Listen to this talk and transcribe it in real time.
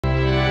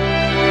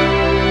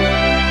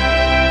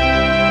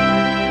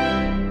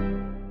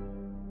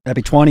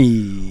Happy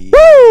 20.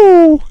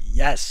 Woo!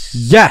 Yes.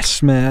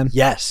 Yes, man.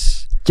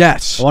 Yes.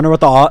 Yes. I wonder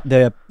what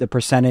the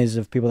percent is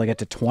of people that get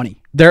to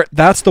 20.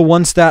 That's the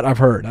one stat I've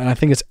heard, and I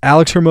think it's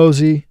Alex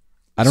Hermosi.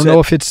 I don't know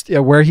if it's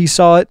where he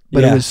saw it,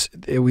 but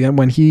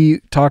when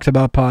he talked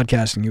about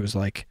podcasting, he was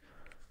like,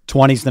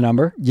 20's the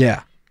number?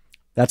 Yeah.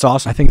 That's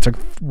awesome. I think it's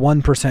like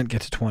 1%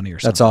 get to 20 or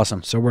something. That's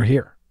awesome. So we're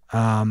here.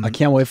 I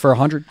can't wait for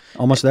 100.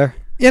 Almost there.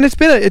 Yeah, and it's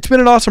been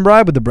an awesome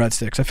ride with the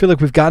breadsticks. I feel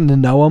like we've gotten to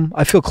know them.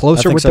 I feel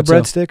closer with the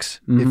breadsticks.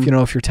 Mm-hmm.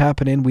 If you're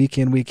tapping in,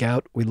 week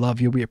out, we love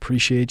you. We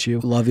appreciate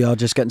you. Love y'all.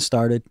 Just getting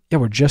started. Yeah,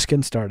 we're just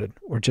getting started.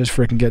 We're just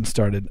freaking getting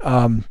started.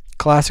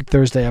 Classic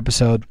Thursday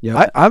episode.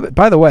 Yeah.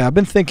 By the way, I've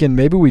been thinking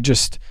maybe we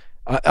just.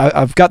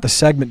 I've got the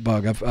segment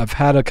bug. I've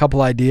had a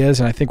couple ideas,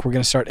 and I think we're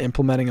gonna start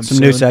implementing them. Some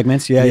soon. new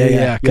segments.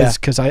 Yeah.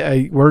 Because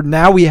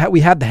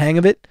we had the hang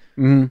of it,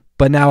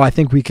 but now I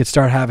think we could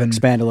start having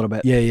expand a little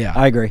bit. Yeah.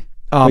 I agree.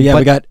 We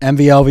got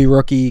MVLV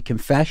rookie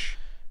confesh.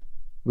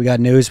 We got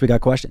news. We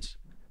got questions.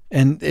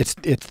 And it's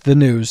the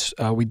news.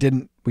 We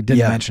didn't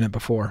mention it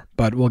before,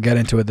 but we'll get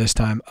into it this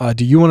time.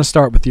 Do you want to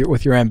start with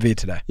your MV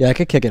today? Yeah, I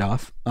could kick it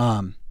off.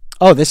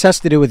 This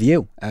has to do with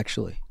you.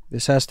 Actually,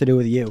 this has to do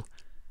with you.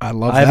 I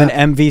love. I have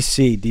an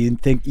MVC. Do you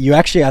think you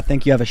actually? I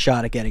think you have a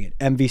shot at getting it.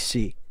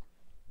 MVC.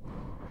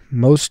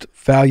 Most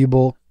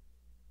valuable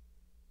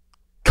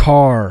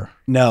car.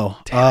 No.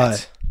 Damn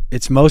it.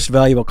 It's most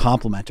valuable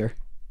complimenter.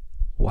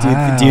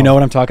 Wow. Do you know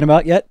what I'm talking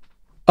about yet?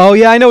 Oh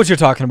yeah, I know what you're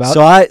talking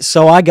about.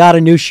 So I got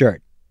a new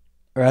shirt.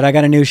 All right, I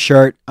got a new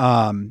shirt.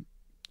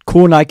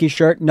 Cool Nike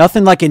shirt.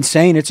 Nothing like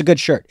insane. It's a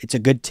good shirt. It's a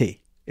good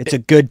tee. It's a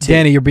good tee.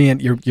 Danny, you're being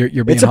being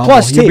it's a humble.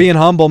 plus tee. You're being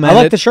humble, man. I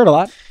like the shirt a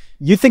lot.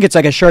 You think it's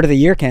like a shirt of the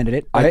year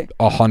candidate, right?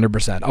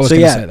 100%. I was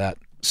going to say that.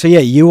 So yeah,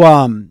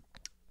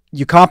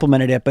 you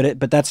complimented it,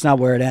 but that's not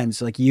where it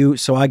ends.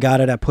 So I got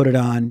it. I put it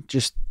on.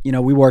 Just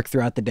we work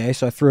throughout the day,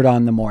 so I threw it on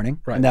in the morning,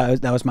 right? And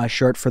that was my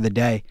shirt for the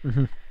day.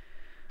 Mm-hmm.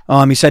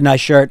 He said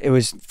nice shirt. It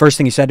was first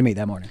thing he said to me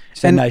that morning. He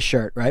said nice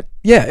shirt, right?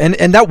 Yeah,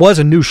 and that was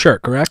a new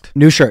shirt, correct?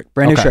 New shirt,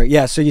 brand new shirt.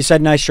 Yeah. So you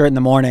said nice shirt in the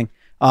morning,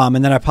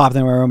 and then I popped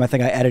in my room. I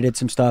think I edited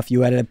some stuff.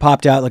 You edited,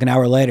 popped out like an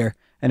hour later,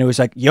 and it was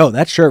like, yo,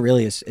 that shirt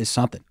really is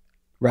something.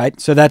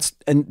 Right? So that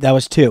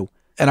was 2.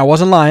 And I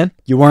wasn't lying.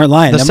 You weren't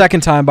lying. The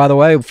second time, by the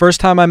way. First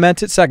time I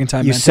meant it, second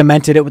time you meant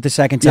cemented it with the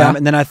second time. Yeah.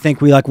 And then I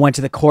think we went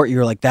to the court. You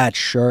were like, that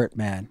shirt,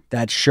 man.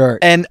 That shirt.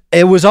 And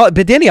it was all,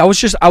 but Danny,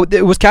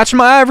 it was catching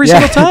my eye every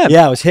single time.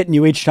 Yeah, I was hitting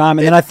you each time.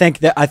 And then I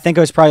think it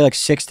was probably like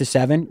 6 to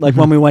 7. Like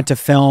when we went to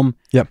film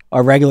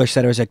our regular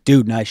set, I was like,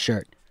 dude, nice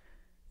shirt.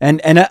 And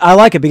I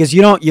like it because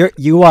you don't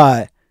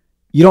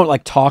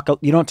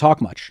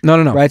talk much.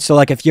 No. Right? So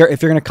if you're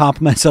going to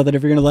compliment something,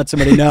 if you're going to let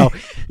somebody know,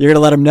 you're going to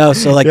let them know.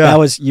 So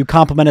you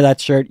complimented that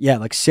shirt,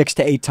 like 6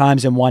 to 8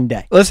 times in one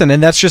day. Listen,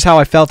 and that's just how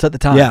I felt at the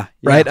time. Yeah.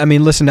 Right? I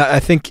mean, listen, I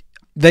think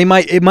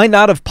it might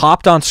not have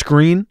popped on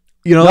screen.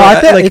 No, I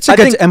think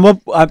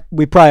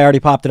we probably already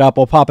popped it up.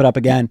 We'll pop it up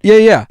again.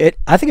 Yeah.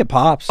 I think it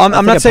pops.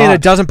 I'm not saying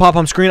it doesn't pop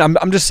on screen.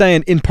 I'm just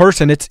saying in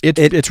person,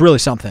 it's really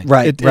something.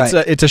 Right.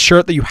 It's a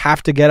shirt that you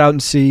have to get out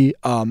and see.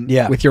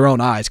 With your own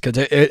eyes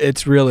because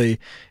it's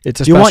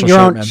a do you special want your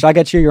shirt, own? man. Should I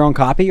get you your own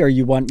copy, or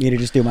you want me to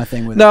just do my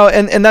thing with it? No,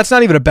 and that's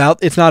not even about.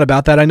 It's not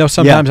about that. I know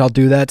sometimes I'll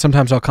do that.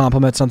 Sometimes I'll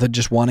compliment something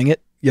just wanting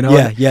it.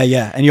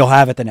 Yeah, and you'll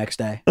have it the next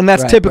day. And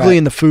that's typically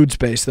in the food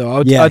space, though.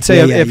 I'd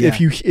say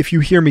if you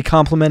hear me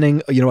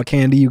complimenting, a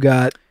candy you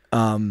got.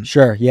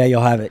 Sure, yeah,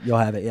 you'll have it.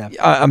 Yeah,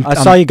 I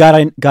saw you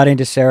got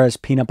into Sarah's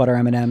peanut butter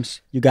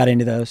M&Ms. You got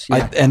into those.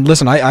 Yeah. And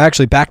listen, I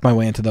actually backed my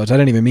way into those. I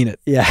didn't even mean it.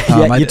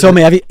 Yeah. You told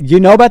me. You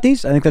know about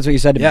these? I think that's what you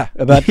said to me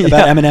about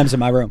M&Ms in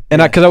my room.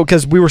 And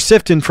because we were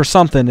sifting for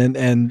something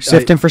and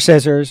sifting for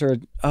scissors or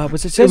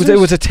was it scissors? It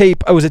was a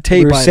tape. It was a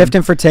tape. We were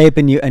sifting for tape,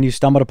 and you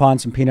stumbled upon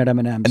some peanut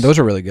M&Ms. And those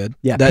are really good.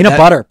 Yeah,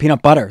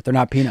 peanut butter. They're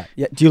not peanut.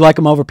 Yeah. Do you like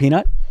them over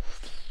peanut?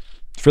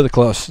 It's really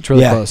close. It's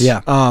really close.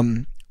 Yeah.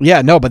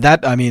 Yeah, no, but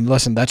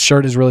listen, that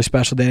shirt is really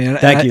special, Danny.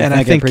 Thank you. I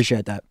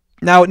appreciate that.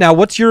 Now,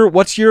 what's your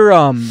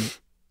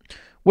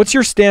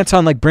stance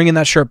on bringing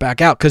that shirt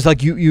back out? Because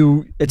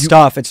it's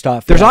tough. It's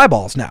tough. There's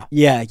eyeballs now.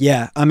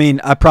 Yeah. I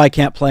mean, I probably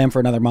can't play him for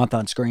another month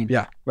on screen.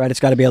 Yeah, right. It's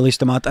got to be at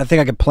least a month. I think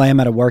I could play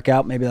him at a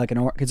workout, maybe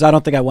because I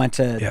don't think I went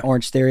to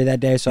Orange Theory that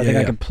day, so I think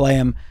I could play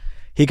him.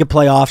 He could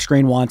play off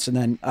screen once, and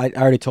then I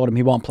already told him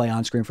he won't play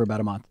on screen for about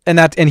a month. And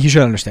he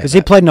should understand because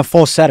he played in a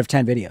full set of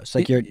 10 videos.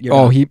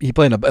 He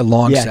played in a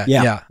long set.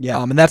 Yeah.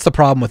 And that's the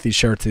problem with these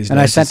shirts these days. And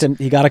I sent him.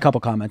 He got a couple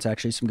comments,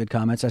 actually, some good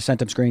comments. I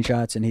sent him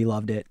screenshots, and he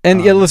loved it.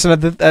 And listen,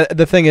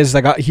 the thing is,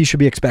 he should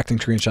be expecting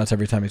screenshots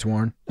every time he's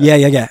worn.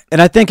 Yeah.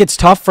 And I think it's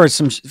tough for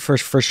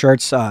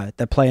shirts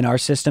that play in our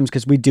systems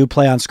because we do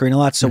play on screen a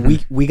lot. So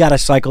we got to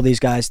cycle these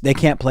guys. They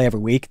can't play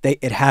every week.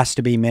 It has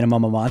to be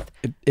minimum a month.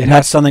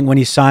 That's something when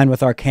you sign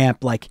with our camp,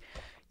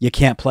 you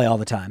can't play all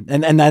the time.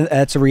 And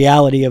that's a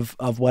reality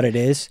of what it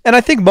is. And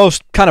I think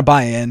most kind of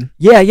buy in.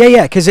 Yeah,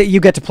 because you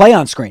get to play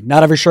on screen.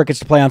 Not every shirt gets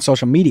to play on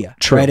social media.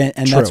 True. Right? And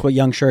True. that's what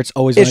young shirts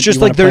always it's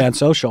just play on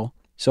social.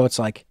 So it's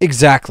like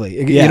exactly.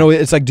 Yeah. You know,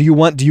 it's like, do you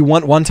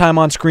want one time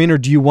on screen, or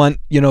do you want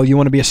you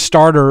want to be a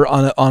starter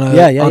in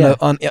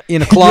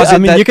a closet? I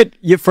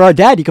mean, for our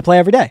dad, you could play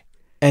every day.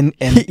 And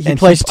he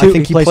plays two.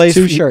 He plays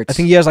two shirts. I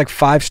think he has like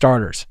 5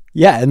 starters.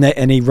 Yeah,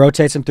 and he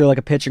rotates them through like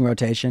a pitching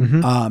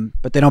rotation.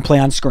 But they don't play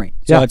on screen,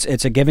 so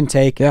it's a give and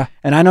take. Yeah,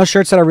 and I know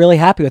shirts that are really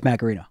happy with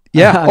Macareno.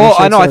 Yeah,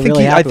 I know.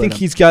 I think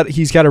he's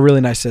got a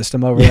really nice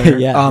system over there.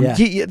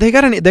 They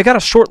got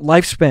a short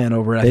lifespan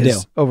over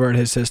at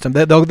his system.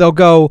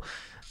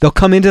 They'll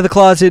come into the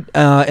closet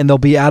and they'll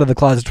be out of the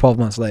closet 12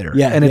 months later.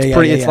 Yeah, and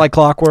it's like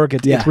clockwork.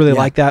 It's really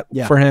like that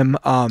for him.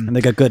 And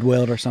they get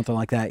goodwilled or something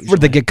like that. Usually.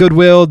 They get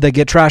goodwilled, they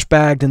get trash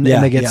bagged, and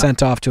they get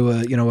sent off to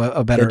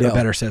a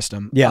better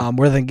system. Yeah,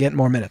 where they can get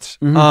more minutes.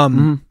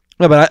 No,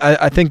 but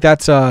I think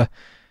that's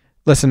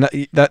listen,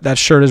 that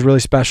shirt is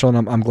really special,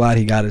 and I'm glad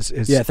he got his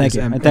thank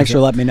you, and thanks for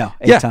letting me know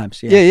 8 times.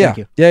 Thank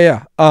you.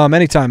 Yeah.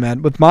 Anytime,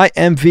 man. With my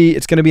MV,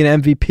 it's going to be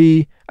an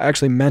MVP. I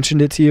actually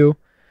mentioned it to you.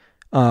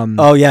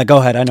 Oh yeah, go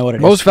ahead. I know what it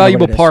is. Most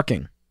valuable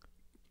parking.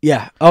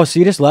 Yeah. Oh, so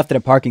you just left it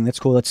at parking. That's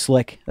cool. That's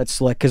slick.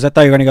 Because I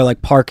thought you were gonna go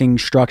like parking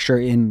structure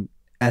in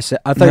S.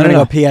 I thought you were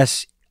gonna go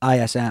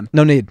PSISM.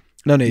 No need.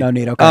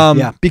 Okay.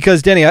 Yeah.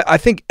 Because Danny, I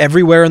think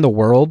everywhere in the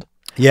world.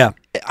 Yeah.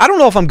 I don't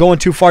know if I'm going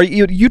too far.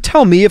 You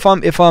tell me if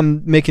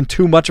I'm making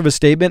too much of a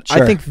statement.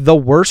 Sure. I think the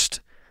worst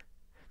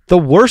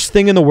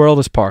thing in the world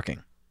is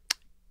parking.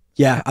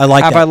 Yeah, I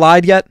like. Have that. I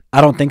lied yet?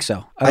 I don't think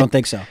so. I don't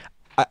think so.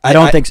 I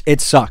don't think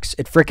it sucks.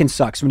 It freaking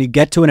sucks. When you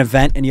get to an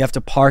event and you have to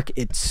park,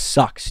 it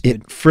sucks, dude.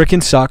 It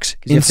freaking sucks.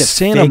 You have to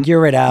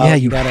figure it out. Yeah,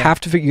 you have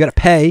to figure. You got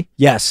to pay.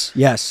 Yes.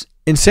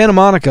 In Santa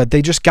Monica,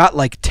 they just got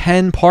like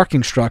 10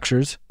 parking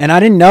structures. And I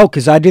didn't know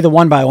because I do the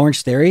one by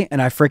Orange Theory,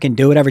 and I freaking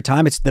do it every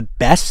time. It's the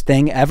best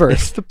thing ever.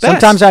 It's the best.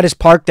 Sometimes I just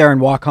park there and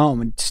walk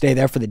home and stay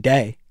there for the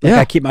day. Like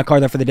I keep my car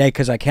there for the day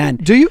because I can.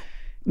 Do you?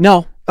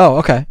 No. Oh,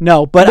 okay.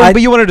 No,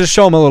 but you wanted to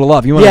show him a little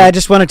love. I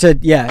just wanted to.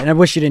 And I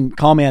wish you didn't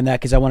call me on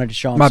that because I wanted to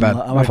show him. My bad.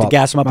 I wanted to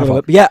gas him up a little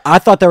bit. But yeah, I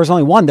thought there was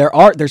only one.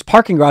 There's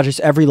parking garages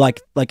every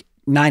like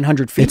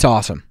 900 feet. It's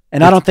awesome.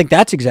 And I don't think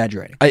that's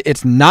exaggerating.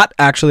 It's not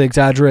actually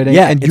exaggerating.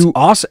 Yeah, and it's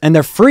awesome. And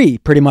they're free,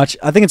 pretty much.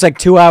 I think it's like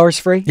 2 hours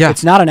free. Yeah.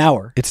 It's not an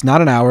hour. It's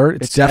not an hour.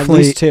 It's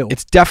definitely at least 2.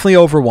 It's definitely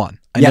over 1.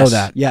 I know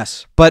that.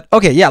 Yes. But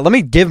okay, yeah. Let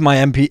me give my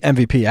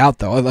MVP out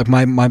though. Like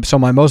my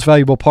most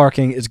valuable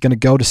parking is going to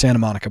go to Santa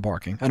Monica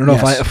parking. I don't know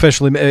if I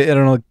officially. I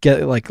don't know.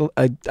 Get like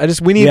I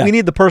just we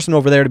need the person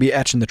over there to be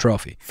etching the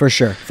trophy. For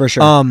sure.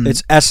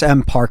 It's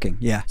SM parking.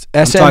 Yeah.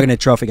 I'm talking to the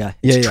trophy guy.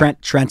 It's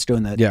Trent. Trent's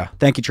doing that. Yeah.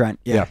 Thank you, Trent.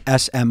 Yeah.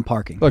 SM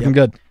parking. Looking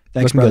good.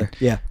 Thanks, Looking brother.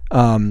 good.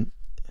 Yeah.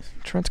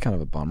 Trent's kind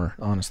of a bummer,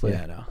 honestly.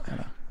 Yeah, I know.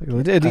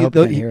 I hope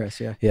he can hear us.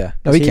 Yeah. Yeah.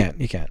 No, he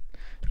can't. He can't.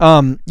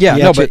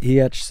 But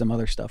he etched some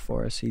other stuff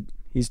for us.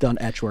 He's done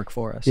etch work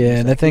for us. Yeah,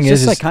 and the thing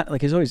is,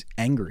 like he's always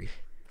angry.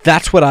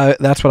 That's what I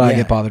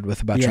get bothered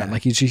with about Trent.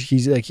 Like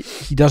he's like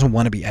he doesn't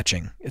want to be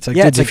etching. It's like,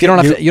 dude, if you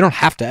don't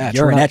have to etch.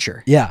 You're an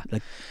etcher. Yeah,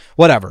 like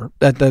whatever.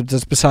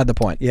 That's beside the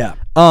point. Yeah.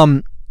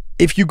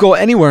 If you go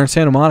anywhere in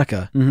Santa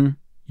Monica,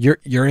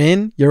 you're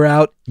in, you're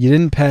out, you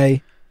didn't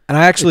pay, and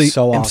I actually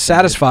am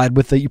satisfied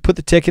with you put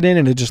the ticket in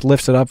and it just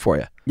lifts it up for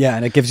you. Yeah,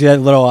 and it gives you that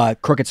little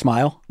crooked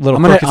smile.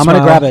 I'm gonna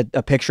grab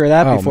a picture of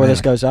that before this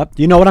goes up.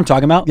 Do you know what I'm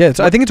talking about? Yeah,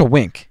 I think it's a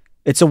wink.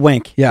 It's a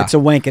wink. Yeah. It's a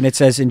wink, and it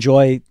says,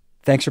 enjoy,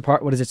 thanks for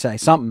what does it say?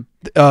 Something.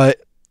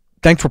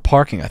 Thanks for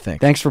parking, I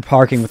think. Thanks for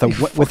parking with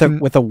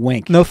a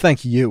wink. No,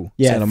 thank you.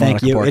 Yeah, Santa thank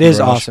Monica you. Parking It is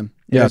Garage. awesome.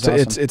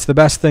 It's the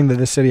best thing that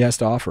this city has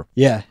to offer.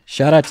 Yeah.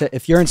 Shout out to,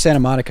 if you're in Santa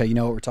Monica, you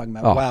know what we're talking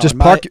about. Oh, wow. just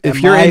park, if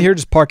you're in here,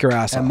 just park your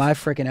ass off. And my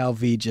freaking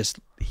LV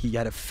he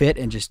had a fit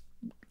and just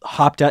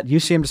hopped out.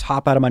 You see him just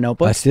hop out of my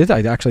notebook?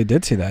 I actually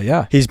did see that,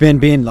 yeah. He's been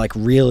being like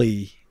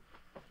really,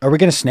 are we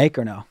going to snake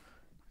or no?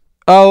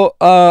 Oh,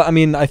 I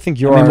mean, I think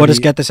you're. We'll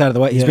just get this out of the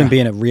way. He's been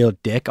being a real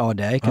dick all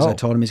day because I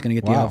told him he's going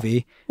to get the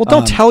LV. Well,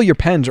 don't tell your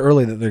pens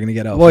early that they're going to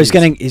get LV. Well, he's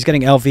getting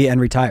LV and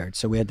retired,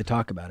 so we had to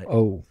talk about it.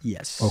 Oh,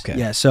 yes. Okay.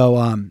 Yeah.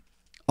 So,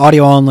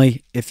 audio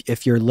only.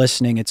 If you're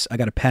listening, I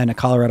got a pen, a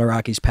Colorado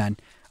Rockies pen.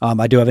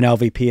 I do have an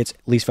LVP. It's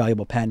least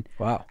valuable pen.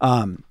 Wow.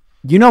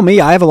 You know me.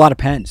 I have a lot of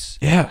pens.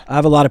 Yeah. I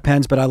have a lot of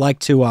pens, but I like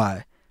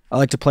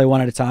to play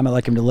one at a time. I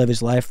like him to live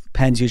his life.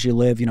 Pens usually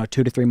live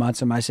 2 to 3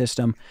 months in my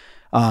system.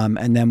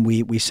 And then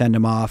we send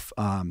him off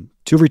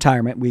to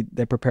retirement.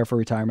 They prepare for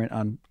retirement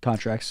on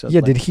contracts. So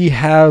did he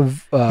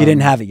have? He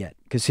didn't have it yet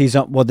because he's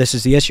this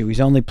is the issue. He's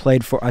only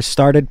played for. I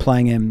started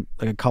playing him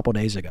like a couple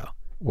days ago.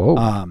 Whoa.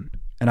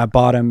 And I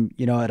bought him,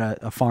 at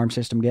a farm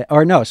system game,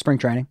 or no, spring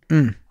training.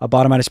 I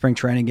bought him at a spring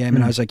training game,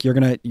 and I was like, "You're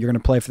gonna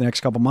play for the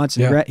next couple months."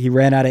 And he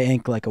ran out of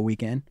ink like a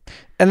week in.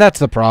 And that's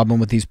the problem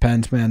with these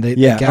pens, man. They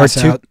gas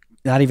out.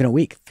 Not even a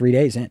week, 3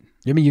 days in.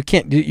 I mean, you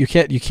can't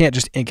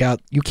just ink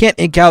out. You can't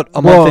ink out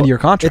a month into your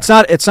contract.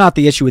 It's not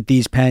the issue with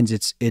these pens.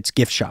 It's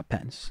gift shop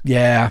pens.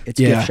 Yeah, it's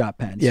gift shop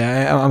pens.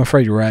 Yeah, I'm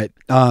afraid you're right.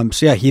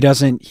 So yeah, he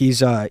doesn't.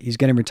 He's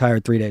getting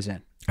retired 3 days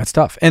in. That's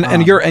tough.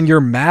 And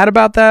you're mad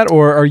about that,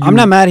 or are you? I'm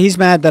not mad. He's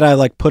mad that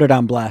I put it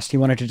on blast. He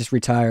wanted to just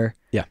retire.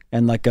 Yeah.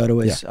 And go to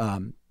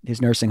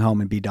his nursing home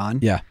and be done.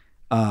 Yeah.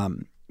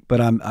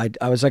 But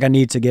I was like, I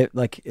need to get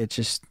like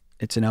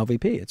it's an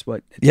LVP. It's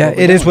what.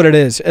 It is what it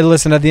is. And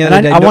listen, at the end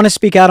of the day, I want to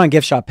speak out on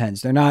gift shop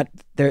pens. They're not.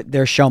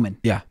 They're showmen.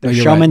 Yeah, they're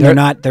showmen.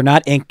 Right. They're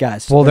not ink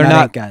guys. Well, they're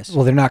not ink guys.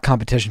 Well, they're not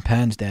competition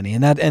pens, Danny.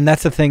 And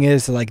that's the thing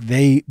is like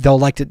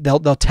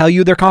they'll tell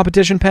you they're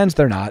competition pens.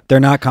 They're not. They're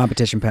not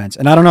competition pens.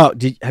 And I don't know.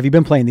 Have you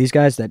been playing these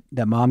guys that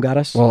Mom got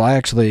us? Well, I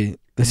actually.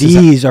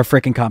 These are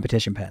freaking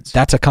competition pens.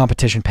 That's a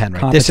competition pen,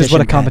 right? This is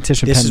what a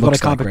competition pen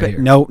looks like right here.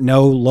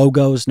 No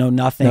logos, no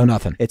nothing. No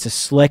nothing. It's a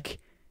slick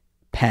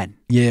pen.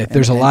 Yeah, if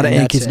there's a lot of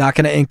ink, he's not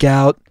going to ink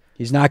out.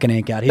 He's not going to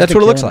ink out. That's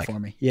what it looks like for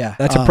me. Yeah,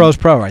 that's a pro's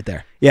pro right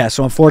there. Yeah,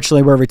 so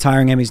unfortunately, we're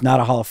retiring him. He's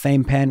not a Hall of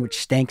Fame pen, which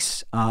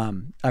stinks.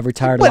 I've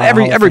retired. But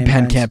every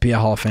pen can't be a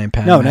Hall of Fame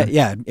pen. No,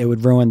 it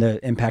would ruin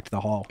the impact of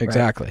the Hall.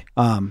 Exactly.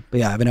 Right? But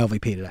yeah, I have an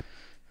LVP today.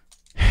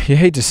 You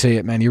hate to see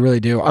it, man. You really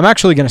do. I'm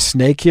actually going to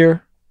snake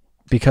here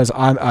because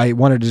I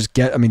wanted to just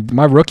get. I mean,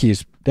 my rookie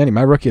of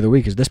the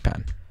week is this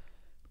pen.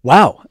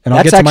 Wow, and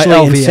I'll get to my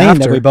LV insane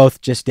after. That we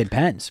both just did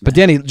pens. But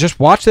Danny, just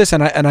watch this,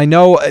 and I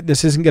know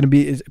this isn't going to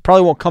be. It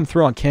probably won't come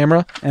through on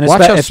camera. And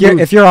watch how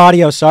if your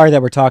audio, sorry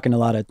that we're talking a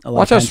lot of.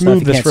 Watch how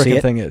smooth this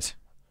freaking thing is.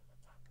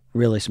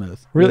 Really smooth.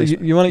 Really,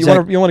 you want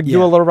to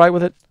do a little right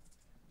with it?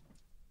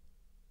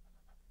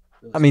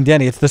 I mean,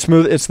 Danny, it's the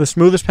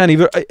smoothest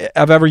pen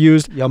I've ever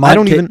used. Yo, I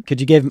don't even. Could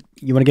you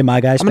want to give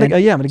my guys? I'm gonna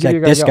give you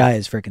guys. This guy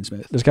is freaking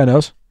smooth. This guy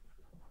knows.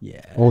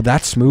 Yeah. Oh,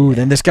 that's smooth,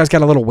 and this guy's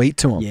got a little weight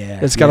to him.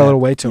 Yeah. It's got a little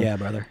weight to him. Yeah,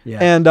 brother. Yeah.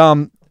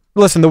 And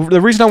listen, the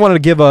reason I wanted to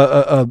give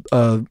a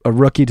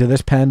rookie to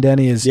this pen,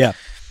 Denny, is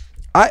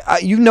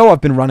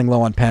I've been running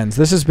low on pens.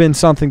 This has been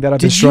something that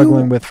I've been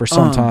struggling with for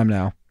some time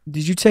now.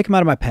 Did you take him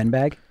out of my pen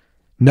bag?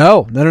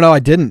 No, I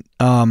didn't.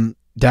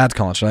 Dad's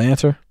calling. Should I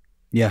answer?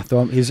 Yeah,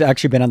 he's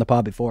actually been on the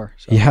pod before.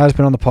 So. He has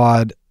been on the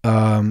pod.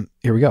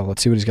 Here we go.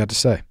 Let's see what he's got to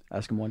say.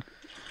 Ask him one.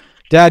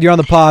 Dad, you're on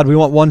the pod. We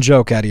want one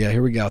joke out of you.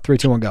 Here we go. 3,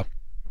 2, 1, go.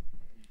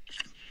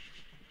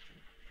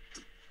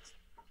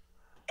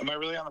 Am I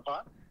really on the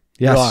pod?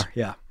 Yes. You are,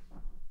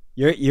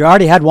 yeah. You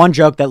already had one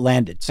joke that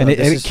landed. So and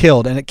it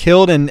killed. And it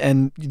killed,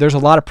 and there's a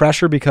lot of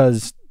pressure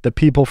because the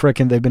people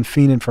they've been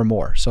fiending for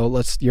more. So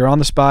you're on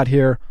the spot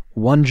here.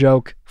 One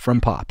joke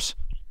from Pops.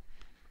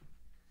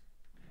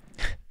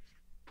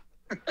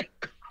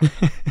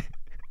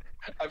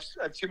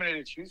 I've too many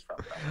to choose from.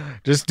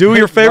 Just do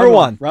your favorite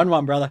one. Run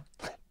one, brother.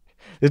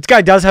 This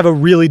guy does have a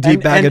really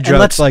deep bag of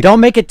jokes. Don't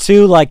make it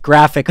too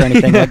graphic or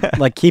anything.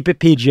 like keep it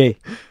PG.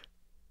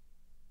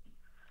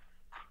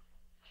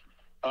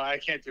 I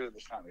can't do it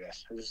this time, I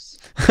guess.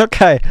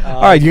 Okay.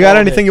 All right. You got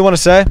anything you want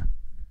to say?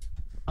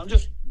 I'm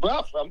just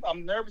rough.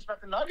 I'm nervous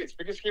about the Nuggets.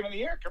 Biggest game of the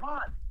year. Come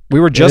on. We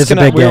were just going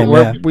to. I'm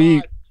going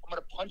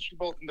to punch you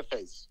both in the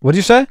face. What did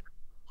you say?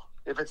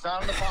 If it's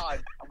not on the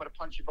pod, I'm going to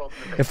punch you both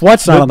in the face. If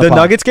what's not on the pod?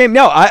 Nuggets game?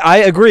 No, I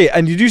agree.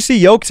 And did you see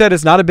Yoke said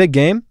it's not a big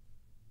game?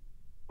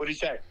 What did he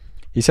say?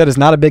 He said it's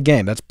not a big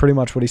game. That's pretty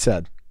much what he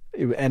said.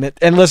 And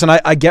listen,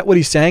 I get what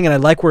he's saying, and I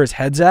like where his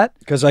head's at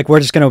because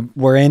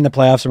we're in the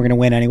playoffs and we're gonna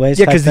win anyways.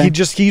 Yeah, because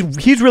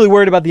he's really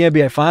worried about the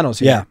NBA Finals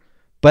here. Yeah,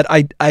 but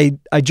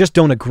I just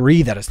don't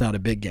agree that it's not a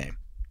big game.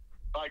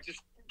 All right,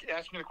 just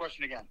ask me the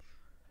question again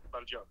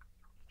about a joke.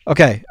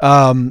 Okay,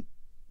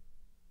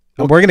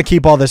 we're gonna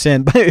keep all this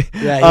in.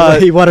 Yeah,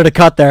 he wanted to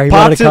cut there.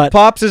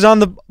 Pops is on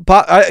the.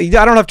 I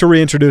don't have to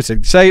reintroduce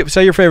it. Say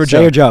your favorite joke.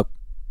 Say your joke,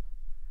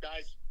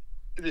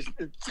 guys.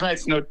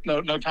 Tonight's no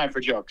time for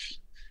jokes.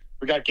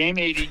 We got game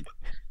 80,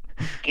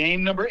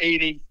 game number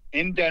 80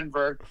 in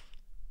Denver.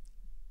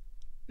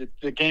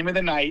 The game of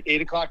the night,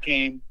 8 o'clock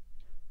game.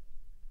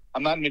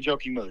 I'm not in a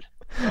joking mood.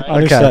 Right?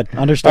 Understood. Okay.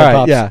 Understood. Right,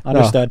 Pops. yeah.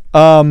 Understood.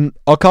 No.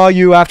 I'll call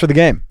you after the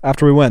game,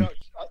 after we win.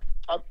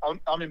 No,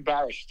 I'm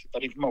embarrassed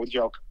that he came up with a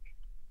joke.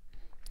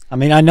 I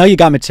mean, I know you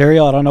got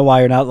material. I don't know why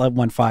you're not letting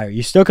one fire.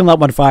 You still can let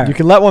one fire. You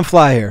can let one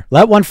fly here.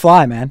 Let one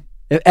fly, man.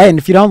 And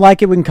if you don't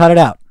like it, we can cut it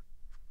out.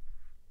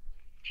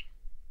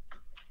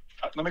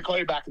 Let me call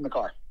you back in the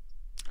car.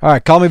 All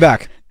right, call me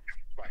back.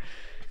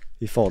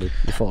 You folded.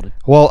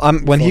 Well,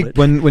 when he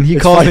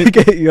called me,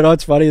 you know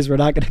what's funny is we're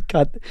not going to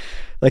cut.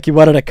 Like he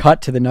wanted to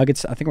cut to the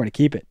Nuggets. I think we're going to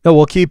keep it. No,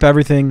 we'll keep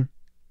everything.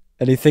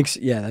 And he thinks,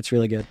 yeah, that's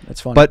really good.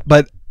 That's funny.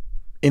 But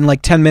in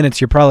 10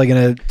 minutes, you're probably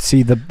going to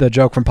see the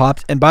joke from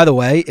Pops. And by the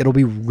way, it'll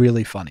be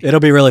really funny.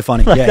 It'll be really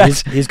funny. Yeah,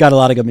 he's got a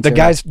lot of good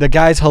material. The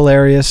guy's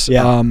hilarious.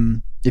 Yeah.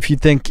 If you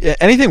think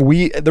anything,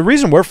 the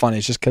reason we're funny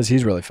is just because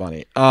he's really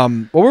funny.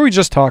 What were we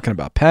just talking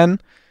about? Pen.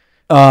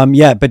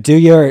 Yeah, but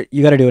you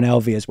got to do an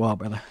LV as well,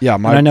 brother. Yeah,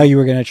 I know you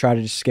were gonna try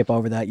to just skip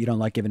over that. You don't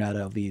like giving out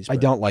LVs. I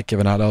don't like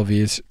giving out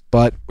LVs,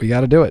 but we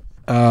got to do it.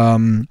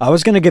 I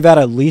was gonna give out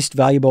a least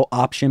valuable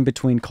option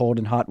between cold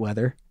and hot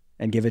weather,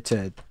 and give it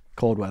to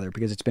cold weather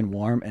because it's been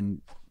warm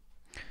and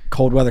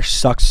cold weather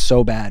sucks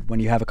so bad when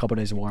you have a couple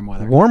days of warm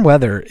weather. Warm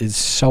weather is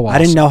so awesome. I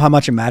didn't know how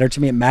much it mattered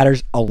to me. It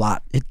matters a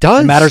lot. It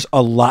does. It matters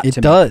a lot to me.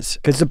 It does.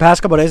 Because the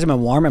past couple of days have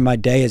been warm and my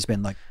day has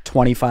been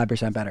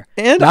 25% better.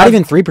 And not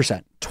even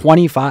 3%.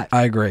 25.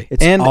 I agree.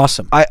 It's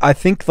awesome. I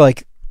think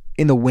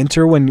in the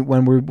winter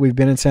when we've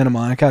been in Santa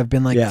Monica, I've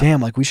been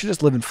damn, we should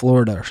just live in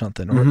Florida or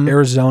something or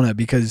Arizona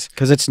because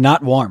it's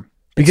not warm.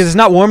 Because it's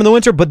not warm in the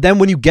winter, but then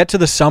when you get to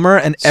the summer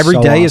and every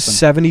day is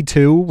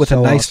 72 with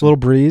a nice little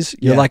breeze,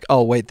 you're like,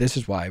 oh, wait, this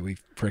is why we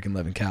freaking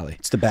live in Cali.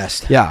 It's the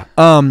best. Yeah.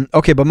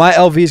 Okay, but my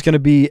LV is going to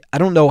be, I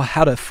don't know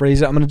how to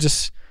phrase it. I'm going to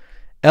just,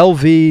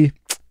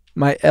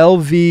 my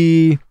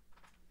LVB.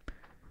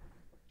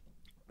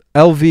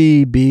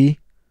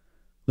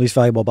 Least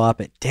valuable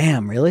bop it.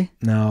 Damn, really?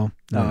 No.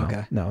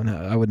 Okay. No,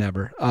 I would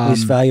never.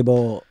 Least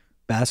valuable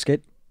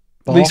basket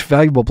ball? Least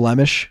valuable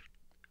blemish.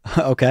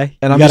 Okay.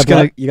 And I'm just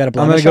gonna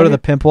go to the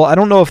pimple. I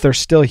don't know if they're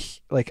still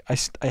like I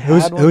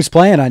had who's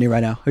playing on you right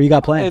now? Who you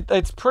got playing?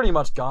 It's pretty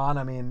much gone.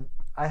 I mean,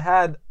 I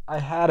had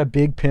a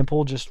big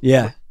pimple just.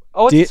 Yeah.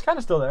 Oh, it's kind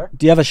of still there.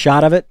 Do you have a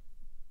shot of it?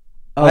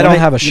 Oh, I don't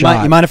have a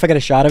shot. You mind if I get a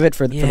shot of it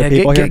for the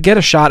people here? Get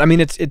a shot. I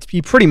mean,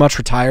 he pretty much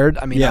retired.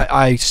 I mean,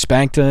 I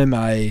spanked him.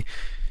 I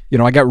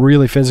got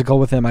really physical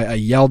with him. I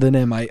yelled at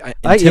him. I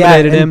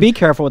intimidated him. Be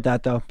careful with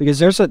that though, because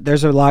there's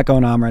a lot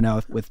going on right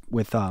now with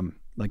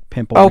like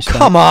pimple. Oh, respect,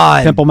 come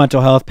on. Pimple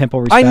mental health,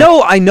 pimple respect.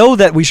 I know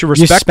that we should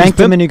respect. You spanked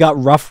him and you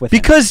got rough with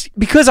him.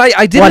 Because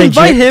I didn't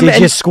invite him. Did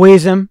you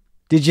squeeze him?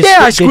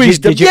 I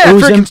squeezed him.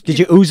 Did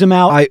you ooze him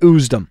out? I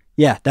oozed him.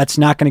 Yeah, that's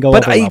not going to go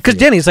over well. Because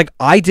Danny's like,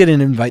 I didn't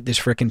invite this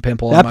freaking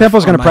pimple. That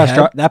pimple's going to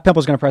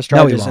press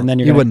charges, and then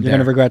you're going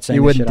to regret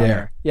saying this shit on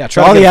there. Yeah,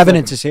 all the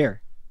evidence is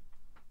here.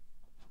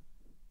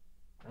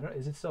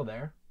 Is it still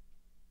there?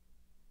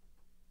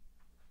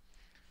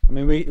 I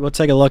mean, we'll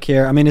take a look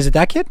here. I mean, is it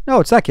that kid? No,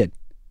 it's that kid.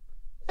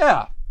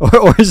 Yeah.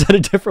 Or is that a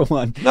different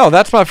one? No,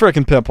 that's my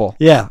freaking pimple.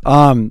 Yeah.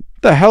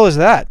 The hell is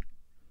that?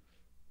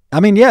 I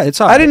mean, yeah, it's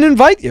all right. I didn't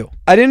invite you.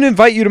 I didn't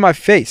invite you to my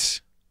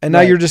face, and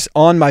now you're just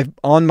on my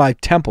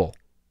temple.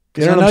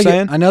 You know what I'm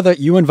saying? I know that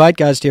you invite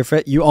guys to your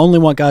face. You only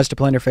want guys to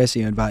play in your face that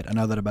you invite. I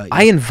know that about you.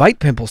 I invite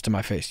pimples to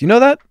my face. You know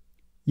that?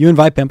 You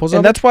invite pimples,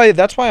 and that's why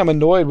I'm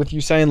annoyed with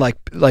you saying like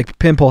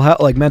pimple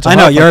health, like mental. I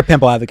know health. you're a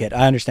pimple advocate.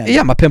 I understand.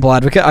 Yeah, I'm a pimple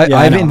advocate.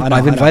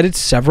 I've invited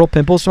several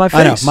pimples to my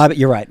face. I know.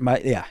 You're right. Why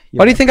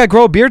do you think I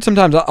grow a beard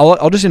sometimes?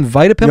 I'll just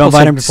invite a pimple.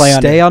 Invite him to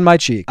stay on my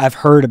cheek. I've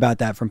heard about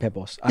that from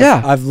pimples.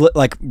 I've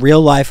like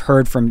real life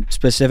heard from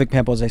specific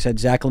pimples. They said,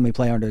 "Zach, let me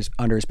play under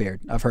his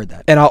beard." I've heard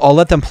that, and I'll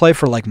let them play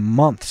for like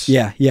months.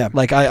 Yeah.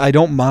 Like I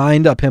don't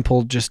mind a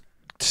pimple just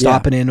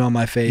stopping in on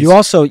my face. You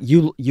also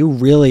you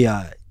really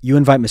you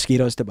invite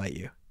mosquitoes to bite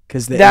you.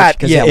 Because the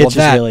itch is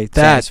really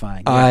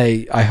satisfying.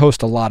 I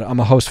host a lot. I'm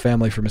a host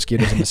family for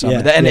mosquitoes in the summer.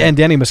 And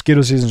Danny,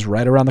 mosquito season's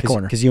right around the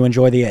corner. Because you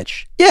enjoy the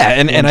itch. Yeah,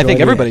 and I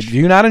think everybody. Do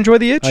you not enjoy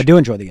the itch? I do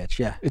enjoy the itch.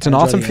 Yeah, it's an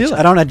awesome feeling.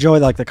 I don't enjoy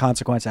like the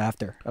consequence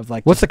after of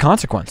like. What's the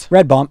consequence?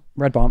 Red bump.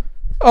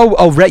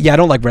 Oh, red. Yeah, I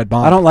don't like red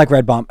bump. I don't like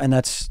red bump, and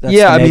that's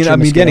yeah. I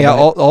mean, Danny,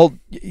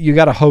 you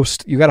got to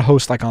host. You got to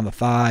host like on the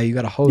thigh. You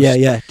got to host.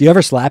 Yeah. Do you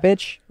ever slap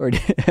itch, or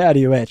how do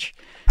you itch?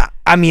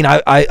 I mean,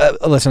 I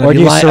listen. Or do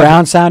you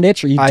surround sound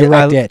itch, or you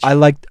direct itch? I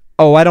like.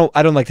 Oh, I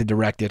don't like the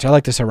direct itch. I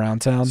like the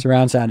surround sound.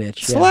 Surround sound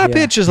itch. Slap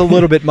itch is a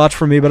little bit much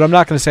for me, but I'm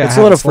not going to say it's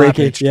a little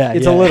freaky. Yeah,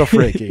 it's a little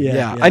freaky.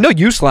 Yeah. I know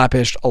you slap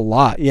itched a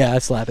lot. Yeah, I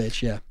slap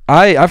itch. Yeah,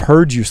 I've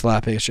heard you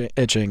slap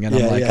itching, and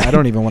I'm like, I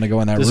don't even want to go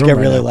in that room. Just get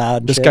really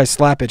loud. This guy's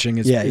slap itching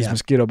is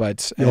mosquito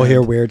bites. You'll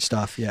hear weird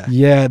stuff. Yeah.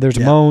 Yeah. There's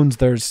moans.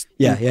 There's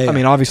I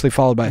mean, obviously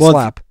followed by a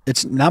slap.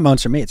 It's not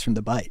moans from me. It's from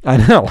the bite. I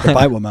know. The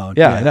bite will moan.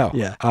 Yeah, I know.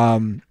 Yeah.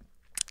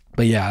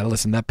 But yeah,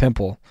 listen, that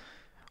pimple.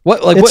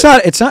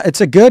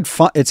 It's a good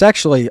fun. It's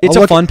actually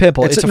a fun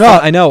pimple.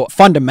 I know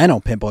fundamental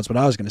pimple is what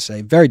I was going to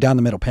say. Very down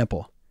the middle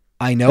pimple.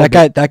 I know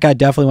that guy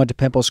definitely went to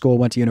pimple school,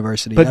 went to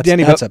university. But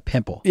that's a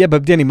pimple. Yeah,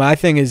 but Danny, my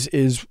thing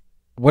is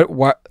where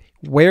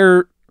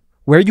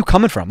are you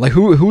coming from? Like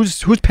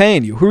who's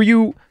paying you? Who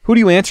do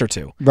you answer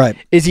to? Right.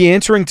 Is he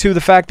answering to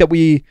the fact that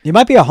he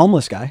might be a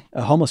homeless guy,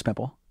 a homeless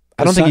pimple?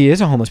 I don't think he is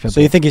a homeless pimple.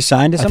 So you think he's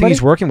signed to somebody? I think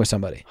he's working with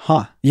somebody.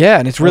 Huh. Yeah,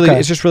 and it's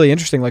just really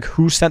interesting. Like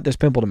who sent this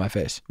pimple to my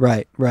face?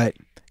 Right.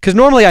 Because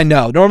normally I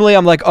know. Normally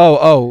I'm like,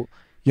 Do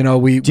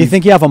you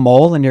think you have a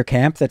mole in your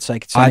camp that's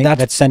like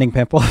that's sending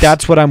pimples?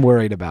 That's what I'm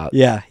worried about.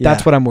 Yeah.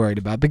 That's what I'm worried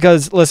about.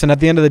 Because listen, at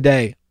the end of the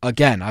day,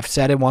 again, I've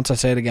said it once, I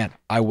say it again.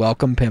 I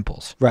welcome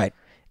pimples. Right.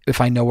 If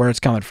I know where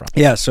it's coming from.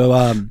 Yeah.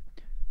 So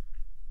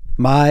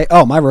my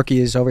rookie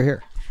is over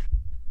here.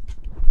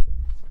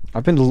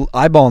 I've been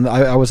eyeballing.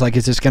 I was like,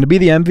 is this going to be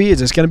the MV? Is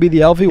this going to be the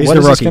LV? What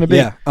is this going to be?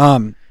 Yeah.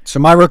 So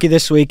my rookie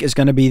this week is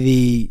going to be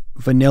the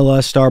vanilla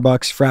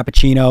Starbucks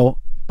Frappuccino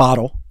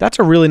bottle. That's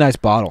a really nice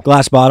bottle.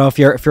 Glass bottle. If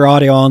you're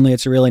audio only,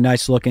 it's a really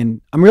nice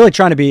looking. I'm really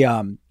trying to be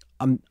I'm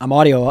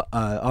audio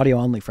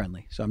only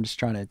friendly. So I'm just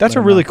trying to. That's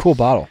a really cool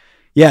bottle.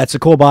 Yeah, it's a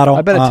cool bottle.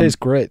 I bet it tastes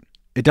great.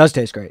 It does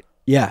taste great.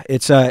 Yeah,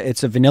 it's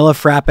a vanilla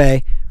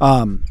frappe.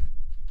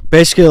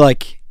 Basically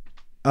like.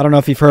 I don't know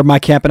if you've heard, my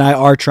camp and I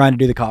are trying to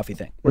do the coffee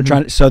thing. We're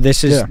trying to, so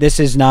this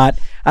is not,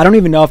 I don't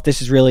even know if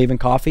this is really even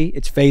coffee.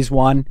 It's phase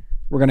 1.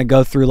 We're going to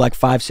go through like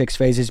 5-6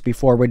 phases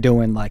before we're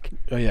doing like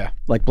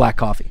black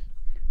coffee.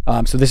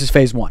 So this is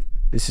phase 1.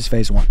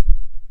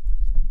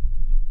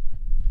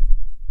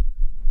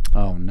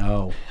 Oh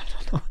no.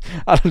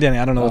 Danny,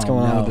 I don't know what's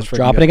going on with this.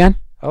 Drop it again?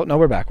 Oh no,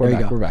 we're back.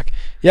 We're back.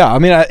 Yeah, I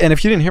mean, and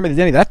if you didn't hear me,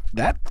 Danny,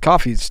 that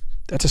coffee's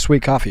That's a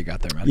sweet coffee you got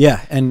there, man.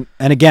 Yeah, and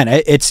again,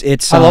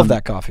 it's. I love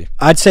that coffee.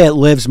 I'd say it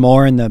lives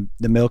more in the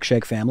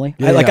milkshake family.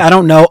 Yeah, I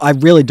don't know. I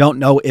really don't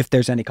know if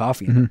there's any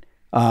coffee in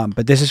it.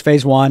 But this is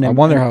phase 1. I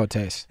wonder how it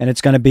tastes. And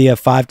it's going to be a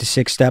 5 to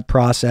 6 step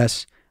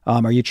process.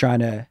 Are you trying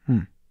to?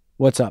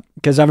 What's up?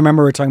 Because I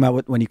remember we were talking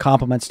about when you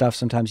compliment stuff.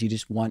 Sometimes you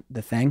just want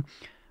the thing.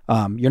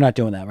 You're not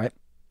doing that, right?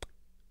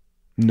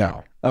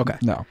 No. Okay.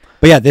 No.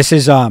 But yeah, this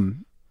is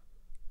milkshake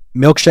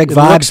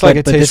vibes. Looks like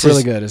it tastes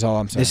really good. Is all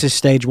I'm saying. This is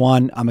stage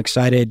 1. I'm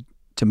excited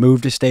to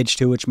move to stage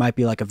 2, which might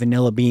be like a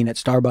vanilla bean at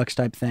Starbucks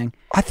type thing.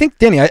 I think,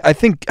 Danny, I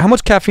think, how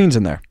much caffeine's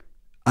in there?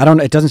 I don't.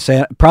 It doesn't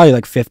say. Probably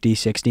like 50,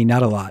 60.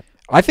 Not a lot.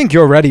 I think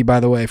you're ready, by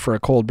the way, for a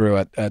cold brew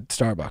at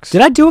Starbucks.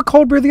 Did I do a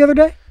cold brew the other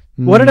day?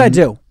 What did I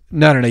do?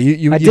 No.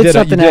 You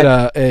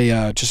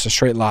did just a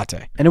straight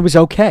latte, and it was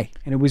okay.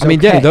 And it was. I mean,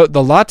 okay. Danny,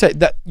 the latte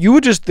that you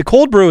would just the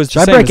cold brew is.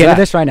 Should I break into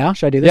this right now?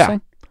 Should I do this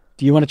thing?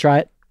 Do you want to try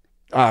it?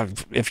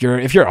 If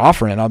you're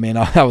offering, I mean,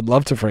 I would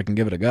love to freaking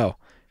give it a go.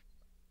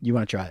 You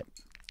want to try it?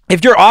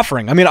 If you're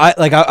offering, I mean,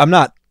 I'm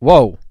not.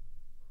 Whoa,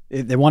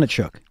 they want it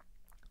shook.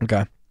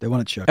 Okay, they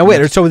want it shook. And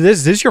wait, so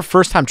this is your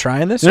first time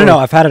trying this? No,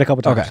 I've had it a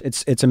couple times. Okay.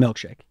 It's a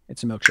milkshake.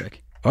 It's a milkshake.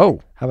 Oh,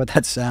 how about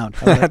that sound?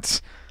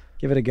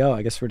 Give it a go.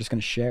 I guess we're just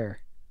gonna share.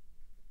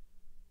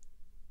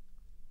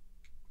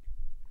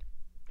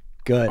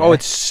 Good. Oh,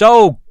 it's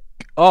so.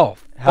 Oh,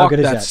 how good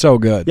is that? That's so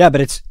good. Yeah,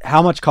 but it's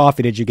how much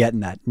coffee did you get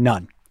in that?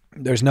 None.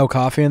 There's no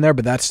coffee in there,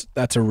 but that's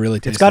a really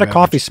tasty. It's got a beverage.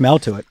 coffee smell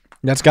to it.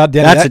 That's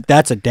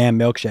a damn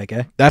milkshake,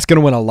 eh? That's gonna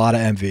win a lot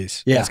of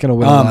MVs. Yeah, that's gonna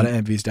win a lot of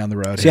MVs down the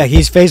road. So yeah,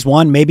 he's phase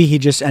 1. Maybe he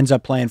just ends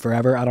up playing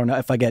forever. I don't know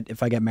if I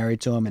get married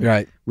to him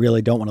and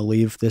really don't want to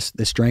leave this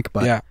drink.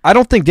 But yeah, I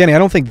don't think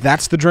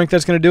that's the drink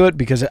that's gonna do it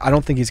because I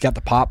don't think he's got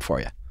the pop for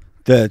you.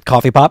 The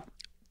coffee pop.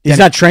 He's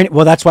not training.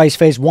 Well, that's why he's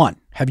phase 1.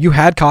 Have you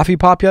had coffee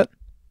pop yet?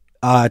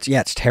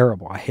 It's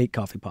terrible. I hate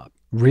coffee pop.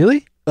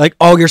 Really? Like,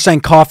 you're saying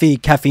coffee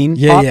caffeine?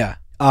 Yeah, pop? yeah.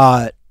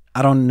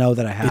 I don't know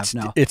that I have.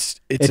 No, it's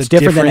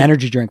different than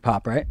energy drink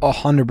pop, right?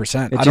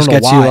 100%. It just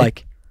gets you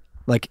like,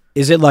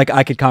 is it like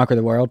I could conquer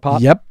the world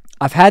pop? Yep.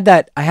 I've had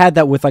that. I had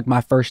that with like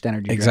my first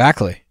energy drink.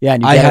 Exactly. Yeah,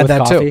 and I had that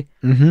coffee.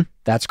 too. Mm-hmm.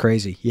 That's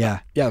crazy. Yeah.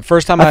 Yeah. The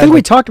first time I think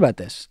we talked about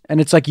this,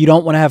 and it's like you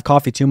don't want to have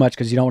coffee too much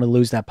because you don't want to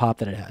lose that pop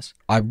that it has.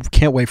 I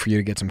can't wait for you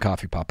to get some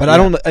coffee pop, but I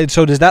don't.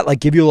 So does that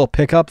like give you a little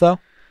pickup though?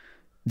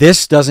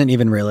 This doesn't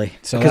even really,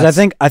 because I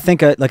think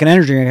like an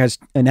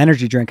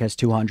energy drink has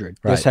 200.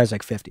 Right. This has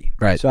like 50.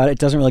 Right. So it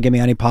doesn't really give me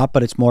any pop,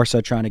 but it's more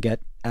so trying to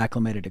get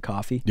acclimated to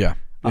coffee. Yeah.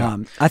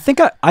 I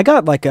think I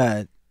got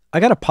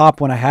a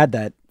pop when I had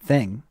that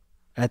thing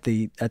at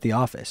the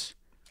office.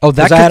 Oh,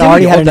 that I had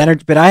already had an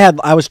energy, but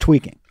I was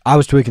tweaking. I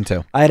was tweaking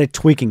too. I had a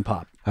tweaking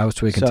pop. I was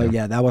tweaking too. So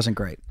yeah, that wasn't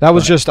great. That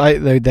was just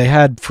they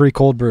had free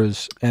cold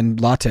brews and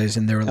lattes,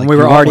 and they were like, and we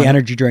were already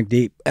energy drink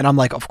deep, and I'm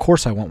like, of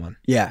course I want one.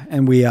 Yeah,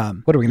 and we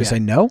what are we gonna say?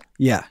 No?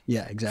 Yeah,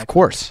 exactly. Of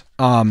course.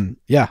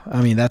 Yeah.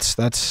 I mean, that's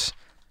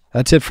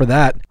it for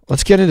that.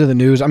 Let's get into the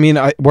news. I mean,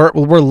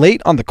 we're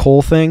late on the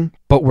Cole thing,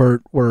 but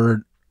we're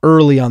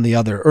early on the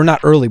other, or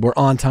not early. We're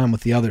on time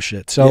with the other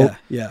shit. So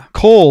yeah.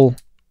 Cole,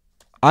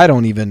 I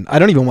don't even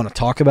want to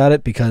talk about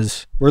it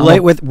because we're late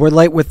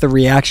with the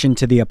reaction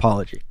to the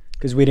apology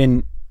because we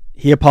didn't.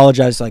 He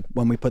apologized like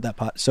when we put that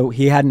pot. So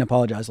he hadn't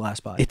apologized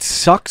last pod. It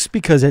sucks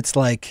because it's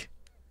like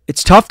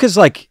it's tough because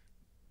like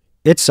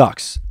it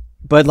sucks,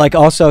 but like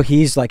also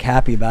he's like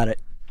happy about it.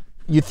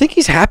 You think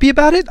he's happy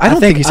about it? I don't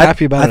think he's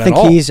happy about it at all.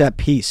 I think he's at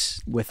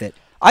peace with it.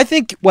 I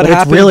think what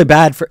happened.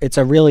 It's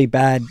a really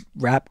bad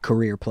rap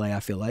career play. I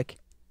feel like.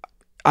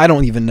 I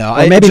don't even know.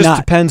 Maybe it just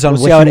not. Depends on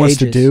what he wants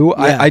to do.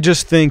 Yeah. I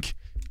just think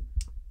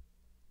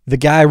the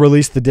guy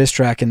released the diss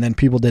track and then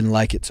people didn't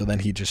like it, so then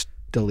he just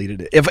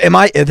deleted it.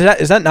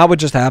 Is that not what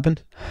just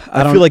happened?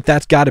 I feel like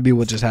that's got to be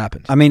what just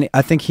happened. I mean,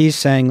 I think he's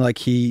saying like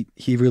he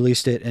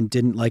released it and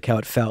didn't like how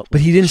it felt,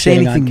 but he didn't say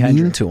anything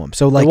mean to him.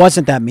 So like, it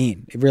wasn't that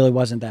mean. It really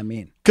wasn't that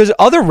mean. Because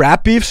other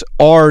rap beefs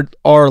are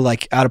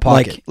like out of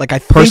pocket. Like I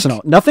think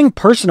personal. Nothing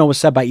personal was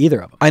said by either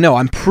of them. I know.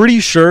 I'm pretty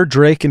sure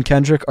Drake and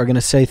Kendrick are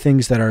gonna say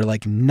things that are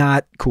like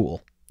not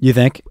cool. You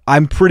think?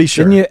 I'm pretty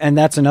sure. Didn't you? And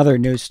that's another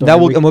news story.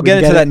 We'll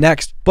get into that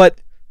next.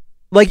 But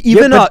like you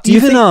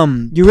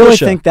really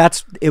think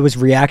it was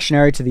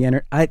reactionary to the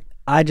internet?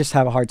 I just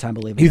have a hard time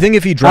believing. You think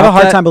if he dropped, I have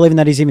a hard time believing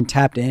that he's even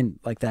tapped in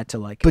like that to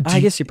like. But I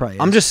guess he probably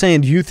is. I'm just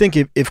saying. Do you think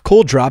if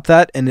Cole dropped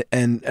that and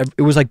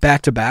it was like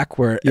back to back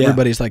where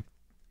everybody's like,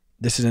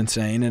 this is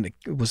insane, and it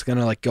was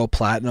gonna like go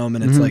platinum,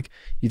 and it's like,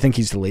 you think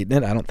he's deleting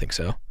it? I don't think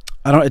so.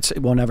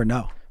 We'll never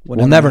know.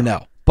 We'll never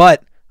know.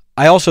 But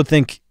I also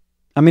think,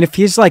 I mean, if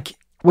he's like,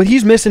 what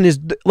he's missing is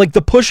like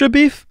the Pusha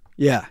beef.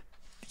 Yeah,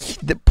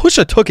 the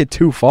Pusha took it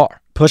too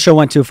far. Pusha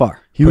went too far.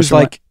 He was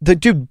like, the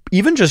dude.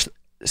 Even just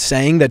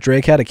saying that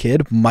Drake had a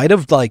kid might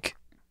have like.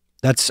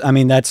 I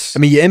mean,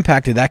 you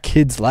impacted that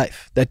kid's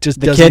life. That just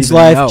the kid's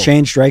life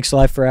changed Drake's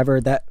life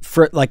forever.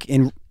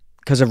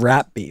 Because of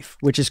rap beef,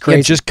 which is crazy.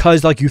 Yeah, just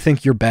because like you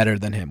think you're better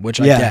than him,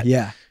 which I get.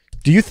 Yeah.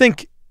 Do you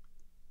think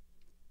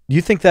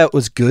that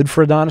was good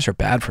for Adonis or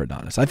bad for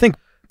Adonis? I think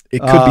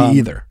it could be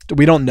either.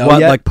 We don't know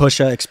yet. Like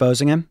Pusha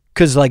exposing him?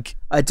 Because like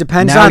it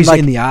depends now on he's like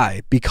in the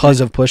eye because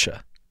of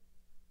Pusha.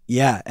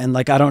 Yeah, and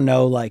like I don't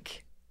know.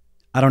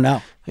 I don't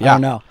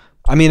know.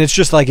 I mean, it's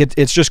just like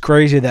it's just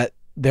crazy that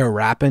they're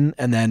rapping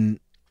and then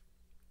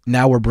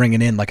now we're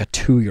bringing in like a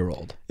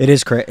 2-year-old. It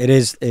is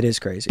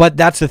crazy. But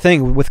that's the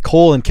thing with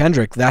Cole and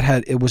Kendrick.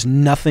 It was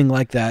nothing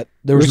like that.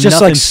 There was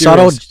just like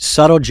serious.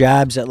 subtle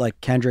jabs at like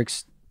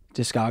Kendrick's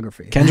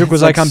discography. Kendrick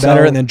was like I'm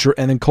better, and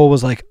then Cole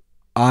was like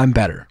I'm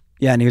better.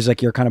 Yeah, and he was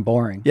like you're kind of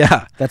boring.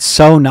 Yeah, that's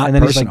so not and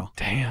then personal.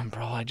 He's like, damn,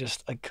 bro, I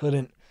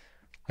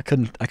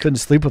couldn't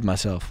sleep with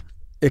myself.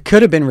 It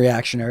could have been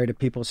reactionary to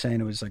people saying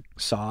it was like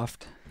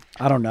soft.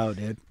 I don't know,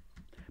 dude.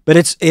 But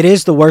it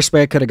is the worst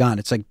way it could have gone.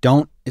 It's like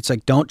don't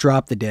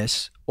drop the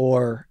diss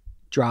or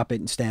drop it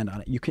and stand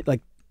on it. You could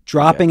like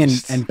dropping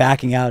and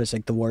backing out is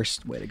like the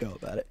worst way to go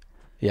about it.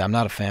 Yeah, I'm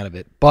not a fan of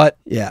it. But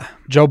yeah,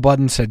 Joe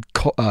Budden said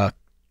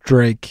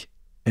Drake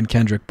and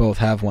Kendrick both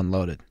have one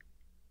loaded.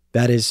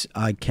 That is,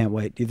 I can't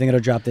wait. Do you think it'll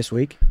drop this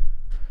week?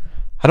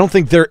 I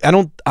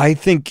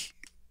think.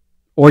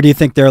 Or do you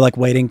think they're like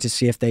waiting to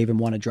see if they even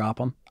want to drop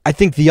them? I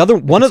think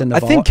I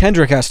think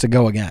Kendrick has to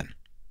go again.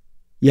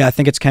 Yeah, I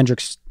think it's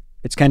Kendrick's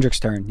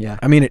turn. Yeah.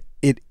 I mean,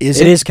 it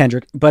is. It is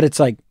Kendrick, but it's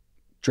like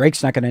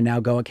Drake's not going to now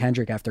go at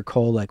Kendrick after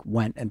Cole like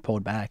went and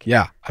pulled back.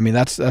 Yeah, I mean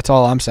that's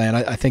all I'm saying.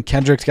 I think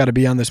Kendrick's got to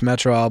be on this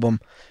Metro album.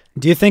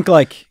 Do you think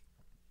like?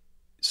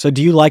 So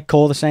do you like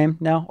Cole the same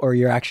now, or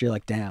you're actually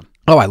like, damn?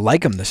 Oh, I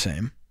like him the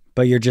same.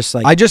 But you're just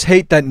like, I just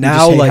hate that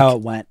now. Like how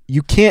it went.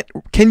 You can't.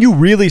 Can you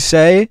really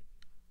say?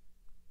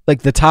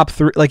 Like the top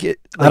 3, like it.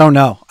 Like, I don't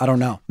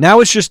know.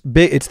 Now it's just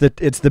big. It's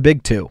the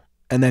big 2,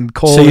 and then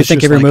Cole. So you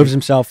think he removes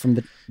himself from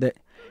the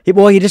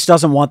he just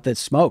doesn't want the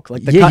smoke.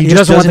 Like he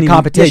doesn't want the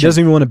competition. Yeah, he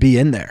doesn't even want to be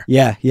in there.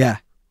 Yeah.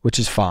 Which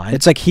is fine.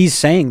 It's like he's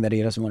saying that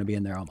he doesn't want to be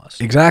in there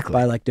almost. Exactly.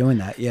 By like doing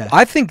that. Yeah.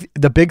 I think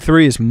the big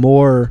 3 is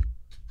more.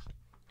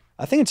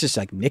 I think it's just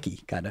like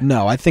Nicki kind of.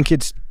 No, I think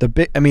it's the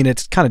big. I mean,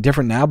 it's kind of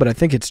different now, but I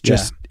think it's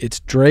just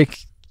it's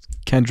Drake,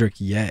 Kendrick,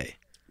 Ye.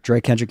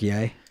 Drake, Kendrick,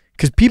 Ye.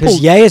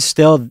 Because Ye is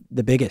still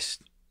the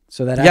biggest.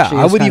 So that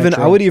actually I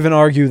would even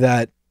argue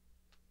that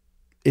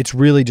it's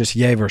really just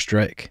Ye versus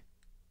Drake.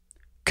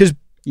 Because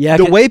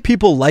the way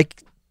people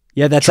like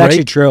that's Drake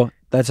actually true.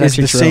 That's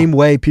actually the same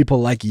way people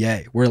like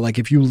Ye. Where like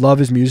if you love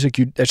his music,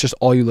 that's just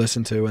all you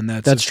listen to, and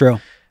that's true.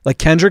 Like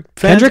Kendrick,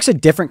 Kendrick's a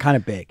different kind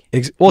of big.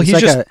 He's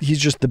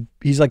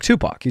like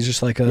Tupac. He's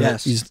just like he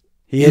is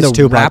in the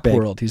Tupac rap big.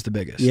 world. He's the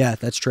biggest. Yeah,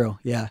 that's true.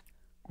 Yeah.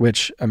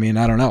 Which I mean,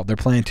 I don't know. They're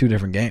playing 2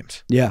 different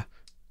games. Yeah.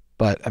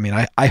 But I mean,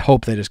 I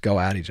hope they just go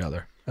at each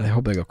other. I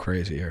hope they go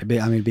crazy here. It'd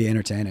be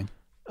entertaining.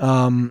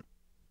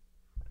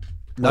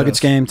 Nuggets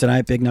game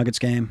tonight. Big Nuggets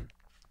game.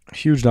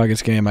 Huge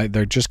Nuggets game.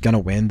 They're just gonna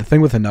win. The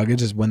thing with the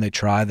Nuggets is when they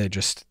try, they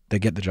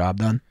get the job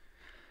done.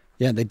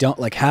 Yeah, they don't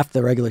like half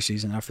the regular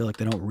season. I feel like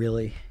they don't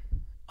really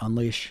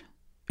unleash.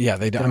 Yeah,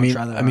 they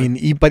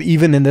don't. But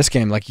even in this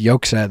game, like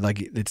Yoke said,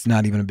 like it's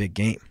not even a big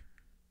game.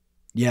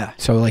 Yeah.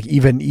 So like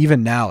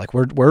even now, like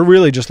we're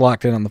really just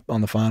locked in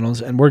on the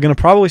finals, and we're gonna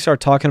probably start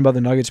talking about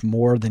the Nuggets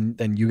more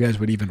than you guys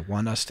would even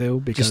want us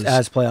to, because just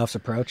as playoffs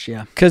approach,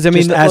 yeah. Because I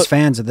mean, just as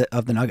fans of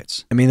the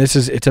Nuggets, I mean,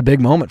 it's a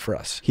big moment for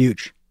us.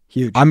 Huge.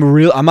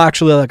 I'm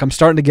actually like I'm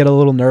starting to get a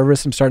little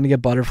nervous. I'm starting to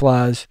get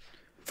butterflies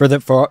for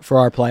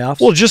our playoffs.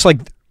 Well, just like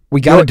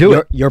we got to do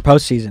it. Your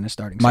postseason is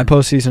starting soon. My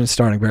postseason is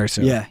starting very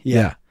soon.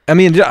 Yeah. I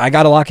mean, I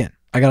got to lock in.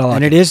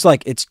 And it is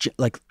like it's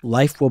like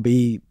life will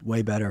be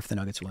way better if the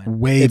Nuggets win.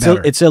 Way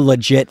better. It's a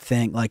legit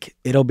thing. Like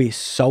it'll be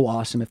so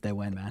awesome if they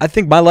win, man. I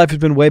think my life has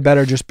been way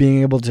better just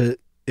being able to.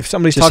 If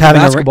somebody's just talking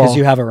basketball, because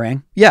you have a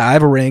ring. Yeah, I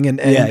have a ring,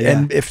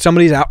 and if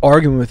somebody's out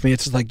arguing with me,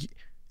 it's just like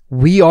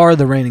we are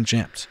the reigning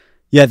champs.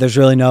 Yeah, there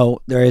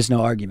is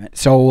no argument.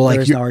 So like,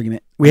 there's no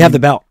argument. We have the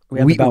belt.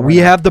 We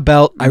have the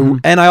belt.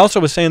 Mm-hmm. I also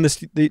was saying this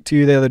to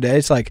you the other day.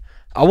 It's like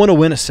I want to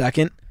win a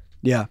second.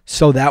 Yeah.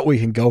 So that we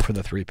can go for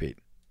the three-peat.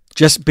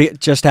 Just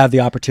have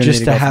the opportunity.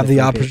 Just to have the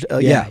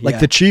opportunity. Like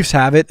the Chiefs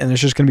have it, and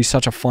it's just going to be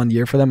such a fun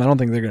year for them. I don't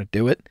think they're going to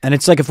do it. And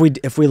it's like if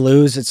we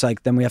lose, it's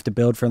like then we have to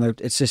build from there.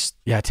 It's just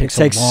it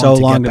takes so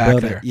long to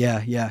build it.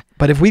 Yeah.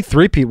 But if we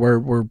three-peat,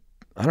 we're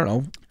I don't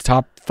know,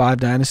 top 5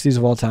 dynasties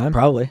of all time.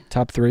 Probably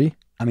top 3.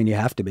 I mean, you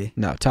have to be.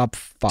 No, top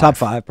 5. Top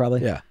 5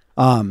 probably. Yeah.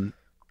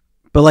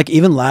 But like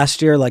even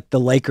last year, like the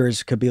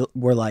Lakers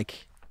were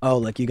like, oh,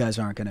 like you guys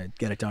aren't going to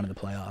get it done in the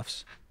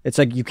playoffs. It's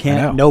like you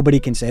can't. Nobody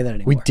can say that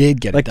anymore. We did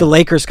get it like done. The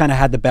Lakers kind of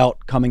had the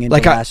belt coming into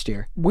last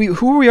year.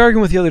 Who were we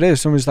arguing with the other day?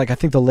 Someone was like, I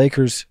think the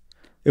Lakers.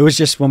 It was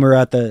just when we were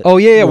at the. Oh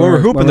yeah, when we were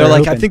hooping. They're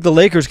like, I think the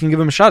Lakers can give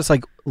them a shot. It's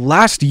like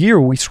last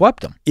year we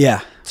swept them.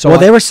 Yeah. So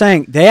they were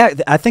saying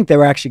I think they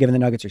were actually giving the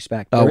Nuggets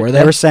respect. Were they?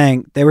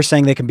 They were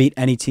saying they can beat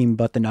any team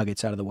but the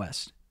Nuggets out of the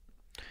West,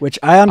 which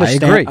I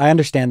understand. I agree. I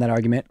understand that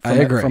argument. I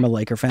agree from a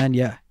Laker fan.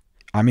 Yeah.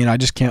 I mean, I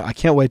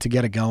can't wait to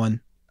get it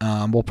going.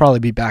 We'll probably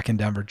be back in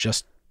Denver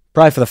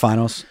probably for the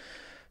finals.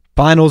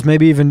 Finals,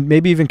 maybe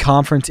even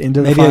conference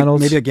into the finals.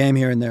 Maybe a game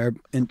here and there,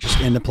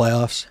 just in the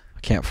playoffs. I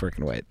can't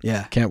freaking wait.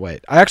 Yeah, can't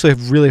wait. I actually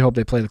really hope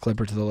they play the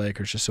Clippers to the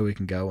Lakers just so we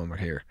can go when we're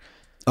here.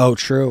 Oh,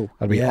 true.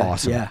 That'd be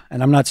awesome. Yeah,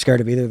 and I'm not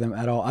scared of either of them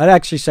at all. I'd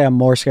actually say I'm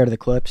more scared of the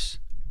Clips.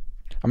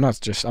 I'm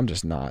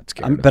just not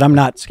scared. But I'm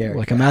not scared.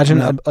 Like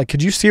imagine, like,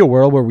 could you see a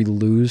world where we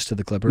lose to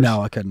the Clippers?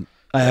 No, I couldn't.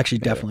 I actually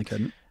definitely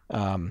couldn't.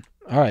 All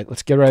right,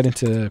 let's get right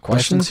into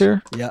questions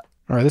here. Yeah.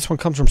 All right, this one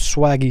comes from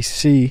Swaggy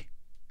C.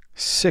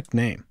 Sick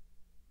name.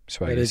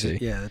 Swaggy C.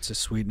 Yeah, that's a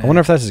sweet name. I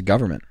wonder if that's his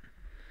government.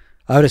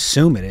 I would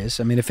assume it is.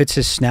 I mean, if it's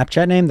his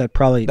Snapchat name,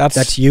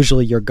 that's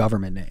usually your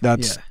government name.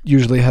 That's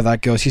usually how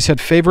that goes. He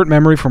said, favorite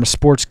memory from a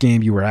sports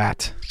game you were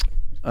at?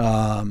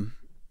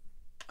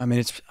 I mean,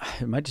 it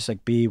might just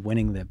like be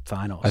winning the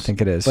finals. I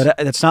think it is. But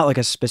it's not like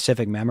a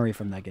specific memory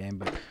from that game.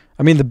 But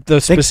I mean, the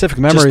specific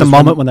memory just the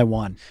moment when they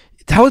won.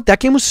 That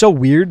game was so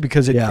weird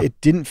because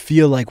it didn't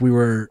feel like we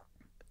were...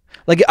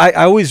 Like,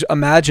 I always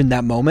imagined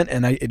that moment,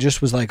 and it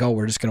just was like, oh,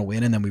 we're just going to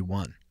win, and then we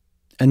won.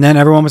 And then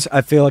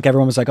I feel like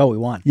everyone was like, oh, we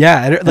won.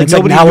 Yeah, like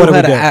nobody knew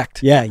how to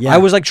act. Yeah, yeah. I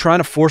was like trying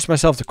to force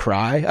myself to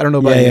cry. I don't know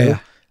about you. Yeah.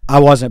 I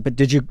wasn't, but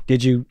did you?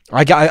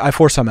 I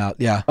forced some out.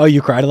 Yeah. Oh,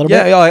 you cried a little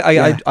bit.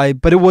 Yeah, I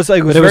but it was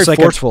like very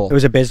forceful. It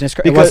was a business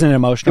cry. It wasn't an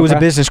emotional. It was a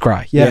business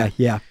cry. Yeah,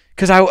 yeah.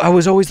 Because I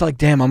was always like,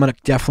 damn, I'm gonna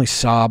definitely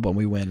sob when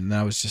we win, and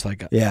I was just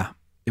like, yeah,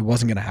 it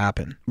wasn't gonna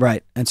happen.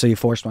 Right, and so you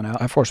forced one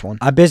out. I forced one.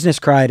 I business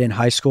cried in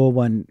high school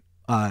when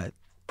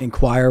in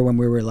choir when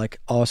we were like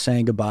all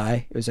saying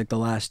goodbye. It was like the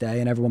last day,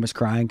 and everyone was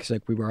crying because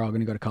like we were all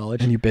going to go to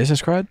college. And you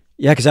business cried?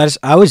 Yeah, because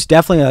I was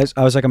definitely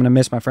I was like, I'm going to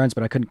miss my friends,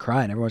 but I couldn't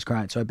cry, and everyone was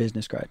crying, so I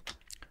business cried.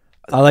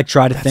 I like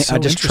tried to think. So I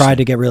just tried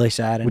to get really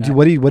sad. And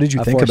what did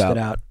you think about? It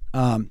out.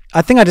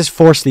 I think I just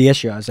forced the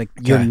issue. I was like,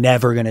 you're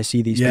never going to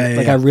see these. Yeah,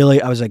 people.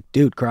 Like I was like,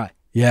 dude, cry.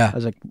 Yeah. I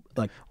was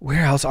like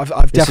where else?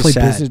 I've definitely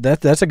business.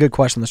 That's a good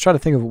question. Let's try to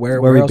think of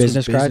where we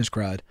business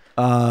cried.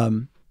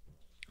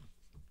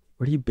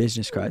 Where do you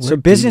business cry? So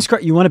business cry.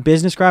 You want to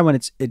business cry when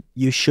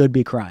you should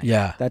be crying.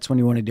 Yeah, that's when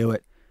you want to do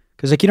it.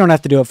 Because like you don't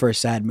have to do it for a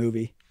sad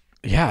movie.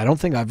 Yeah, I don't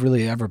think I've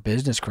really ever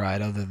business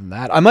cried other than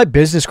that. I might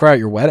business cry at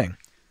your wedding.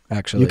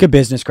 Actually, you could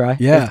business cry.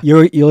 Yeah,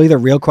 you'll either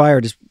real cry or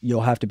just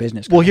you'll have to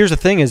business cry. Well, here's the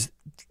thing: is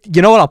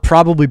you know what? I'll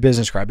probably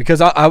business cry because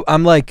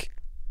I'm like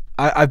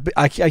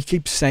I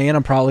keep saying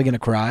I'm probably gonna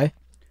cry.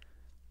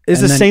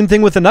 It's the same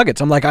thing with the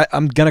Nuggets. I'm like,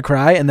 I'm gonna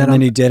cry, and then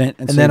you didn't,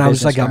 and then I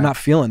was like, I'm not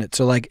feeling it.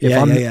 So like,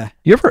 if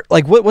you ever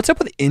like, what's up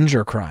with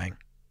injury crying?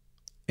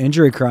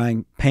 Injury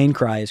crying, pain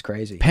cry is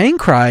crazy. Pain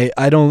cry,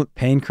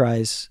 pain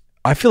cries.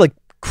 I feel like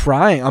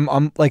crying.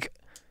 I'm like,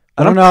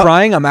 when I'm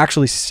crying, I'm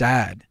actually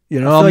sad. You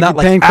know, I'm not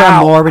like pain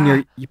cry more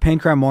when you pain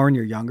cry more when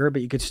you're younger,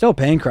 but you could still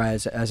pain cry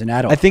as an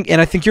adult. I think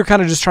you're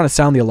kind of just trying to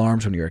sound the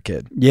alarms when you're a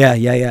kid. Yeah.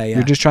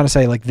 You're just trying to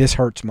say like, this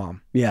hurts,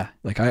 Mom. Yeah.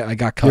 Like I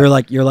got cut.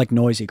 You're like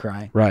noisy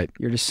crying. Right.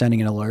 You're just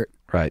sending an alert.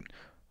 Right.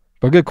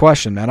 But good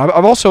question, man. I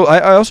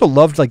also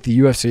loved like the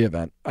UFC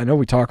event. I know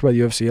we talk about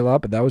UFC a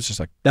lot, but that was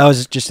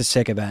just a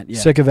sick event. Yeah.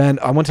 Sick event.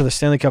 I went to the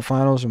Stanley Cup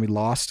Finals and we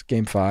lost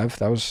Game 5.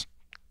 That's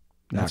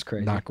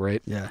crazy. Not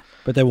great. Yeah.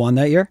 But they won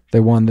that year? They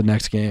won the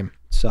next game.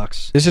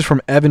 Sucks. This is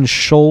from Evan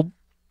Schultz.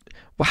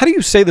 Well, how do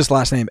you say this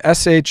last name?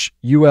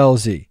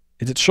 S-H-U-L-Z.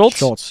 Is it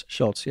Schultz?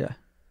 Schultz, yeah.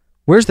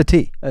 Where's the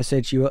T?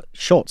 S-H-U-L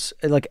Schultz.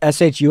 Like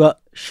S-H-U-L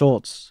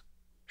Schultz.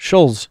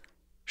 Scholes.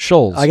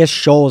 I guess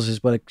Scholes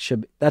is what it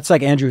should be. That's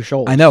like Andrew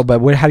Scholes. I know,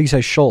 but how do you say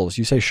Scholes?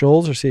 You say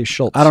Scholes or say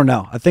Schultz? I don't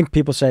know. I think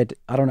people say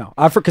I don't know.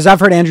 Because I've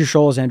heard Andrew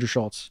Scholes, Andrew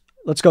Schultz.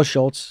 Let's go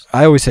Schultz.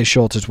 I always say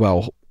Schultz as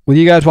well. Will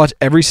you guys watch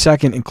every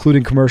second,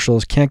 including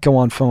commercials, can't go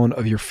on phone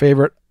of your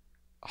favorite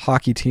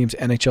hockey team's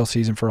NHL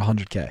season for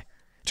 $100K?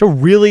 It's a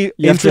really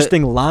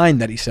interesting line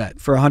that he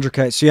said. For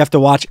 $100K. So you have to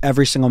watch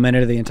every single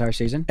minute of the entire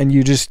season? And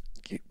you just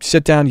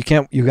sit down.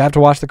 You have to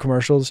watch the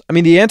commercials. I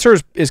mean, the answer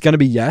is going to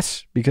be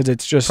yes, because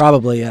it's just...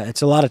 Probably, yeah.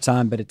 It's a lot of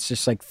time, but it's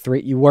just like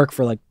you work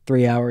for like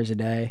 3 hours a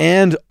day.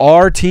 And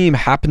our team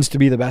happens to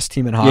be the best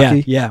team in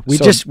hockey. Yeah. We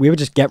would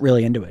just get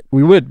really into it.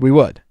 We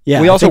would.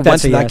 Yeah. We also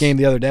went to that game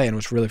the other day, and it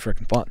was really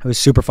freaking fun. It was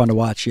super fun to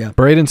watch, yeah.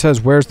 Braden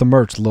says, where's the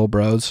merch, lil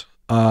bros?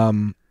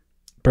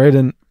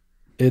 Braden,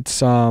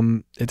 it's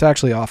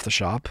actually off the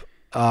shop.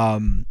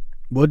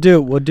 We'll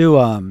do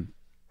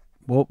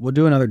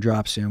another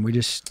drop soon.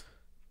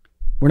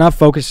 We're not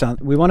focused on.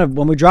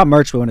 When we drop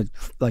merch, we want to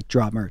like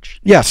drop merch.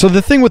 Yeah. So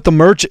the thing with the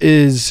merch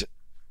is,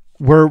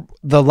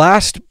 the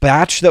last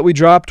batch that we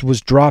dropped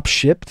was drop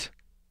shipped.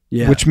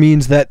 Yeah. Which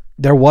means that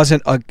there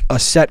wasn't a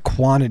set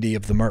quantity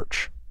of the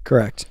merch.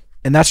 Correct.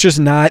 And that's just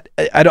not.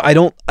 I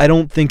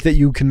don't think that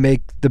you can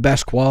make the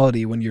best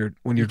quality when you're drop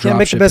shipping. You can't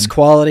make the best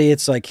quality.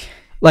 It's like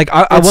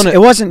I want it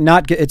wasn't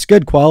not good. It's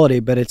good quality,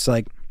 but it's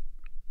like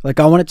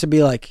I want it to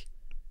be like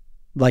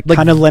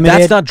kind of limited.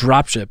 That's not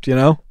drop shipped, you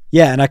know?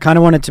 Yeah, and I kind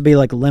of want it to be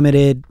like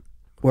limited,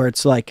 where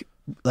it's like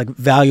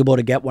valuable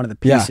to get one of the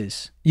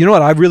pieces. Yeah. You know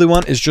what I really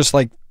want is just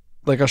like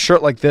a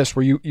shirt like this,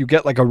 where you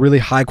get like a really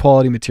high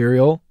quality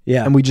material.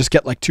 Yeah. And we just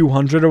get like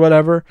 200 or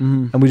whatever,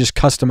 and we just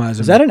customize it.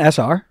 Is that an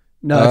SR?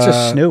 No, it's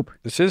a Snoop.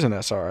 This is an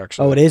SR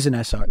actually. Oh, it is an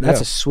SR.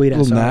 That's a sweet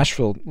SR.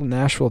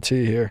 Nashville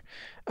tee here.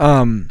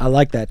 I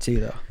like that tee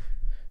though.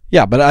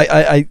 Yeah, but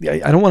I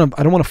don't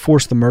want to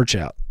force the merch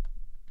out.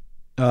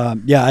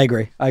 Yeah, I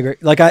agree.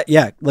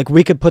 Like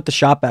we could put the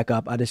shop back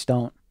up. I just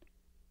don't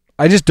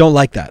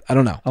like that. I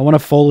don't know. I want to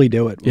fully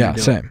do it. Yeah,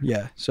 same.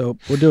 Yeah, so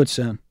we'll do it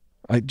soon.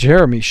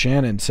 Jeremy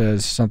Shannon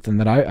says something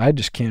that I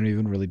just can't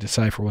even really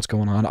decipher what's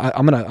going on.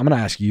 I'm gonna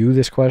ask you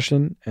this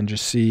question and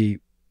just see,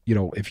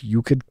 if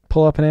you could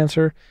pull up an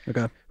answer.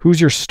 Okay. Who's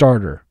your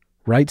starter?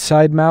 Right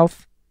side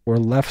mouth or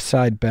left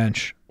side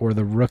bench or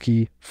the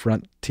rookie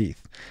front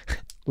teeth?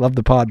 Love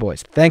the pod,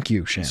 boys. Thank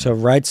you, Shannon. So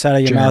right side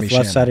of your Jeremy mouth, left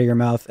Shannon. side of your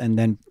mouth, and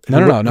then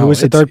No. Who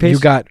was the third piece? You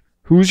got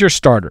who's your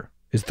starter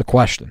is the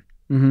question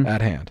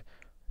at hand.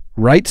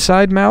 Right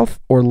side mouth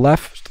or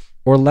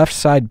left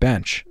side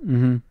bench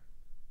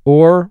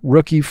or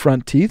rookie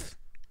front teeth?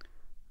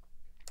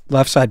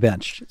 Left side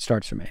bench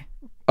starts for me.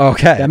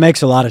 Okay, that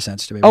makes a lot of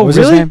sense to me. Oh, what was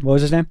really? His name? What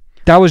was his name?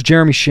 That was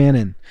Jeremy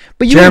Shannon.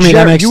 But you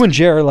and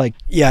Jer are like,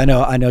 yeah,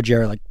 I know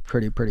Jer like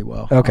pretty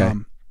well. Okay,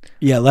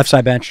 yeah, left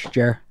side bench,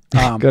 Jer.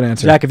 Good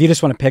answer, Zach. If you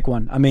just want to pick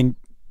one, I mean,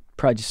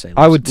 probably just say.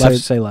 I would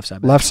say left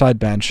side bench. Left side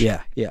bench.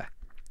 Yeah.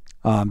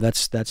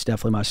 That's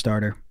definitely my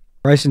starter.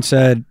 Bryson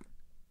said,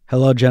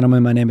 "Hello,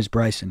 gentlemen. My name is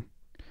Bryson."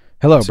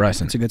 Hello,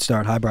 Bryson. It's a good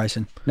start. Hi,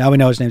 Bryson. Now we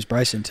know his name's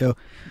Bryson too.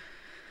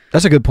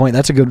 That's a good point.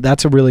 That's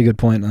a really good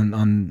point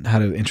on how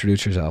to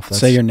introduce yourself.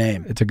 Say your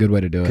name. It's a good way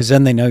to do it. Because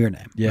then they know your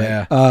name.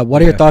 Yeah. Right?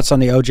 What are your thoughts on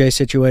the OJ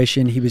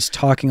situation? He was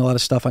talking a lot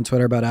of stuff on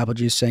Twitter about apple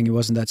juice, saying he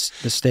wasn't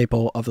the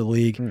staple of the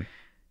league.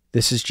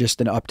 This is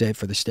just an update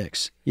for the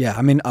sticks. Yeah,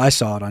 I mean, I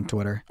saw it on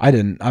Twitter. I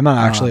didn't. I'm not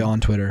actually on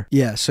Twitter.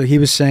 Yeah, so he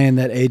was saying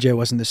that AJ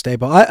wasn't the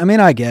staple. I mean,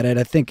 I get it.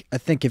 I think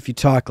if you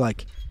talk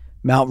like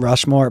Mount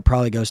Rushmore, it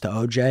probably goes to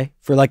OJ.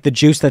 For like the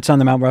juice that's on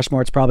the Mount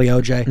Rushmore, it's probably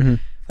OJ.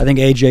 I think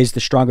AJ's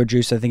the stronger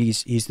juice. I think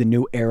he's the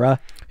new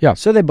era. Yeah.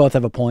 So they both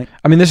have a point.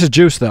 I mean, this is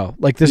juice though.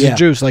 Like this is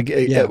juice. Like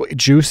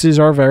juices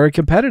are very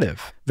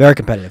competitive. Very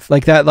competitive.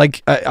 Like that.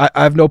 Like I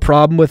have no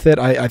problem with it.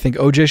 I think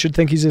OJ should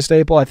think he's a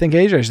staple. I think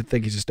AJ should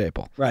think he's a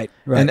staple. Right.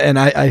 And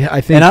I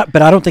think.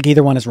 But I don't think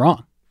either one is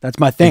wrong. That's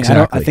my thing.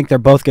 Exactly. I think they're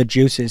both good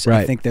juices. Right.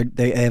 I think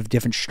they have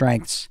different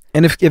strengths.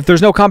 And if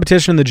there's no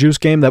competition in the juice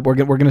game, that we're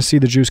going to see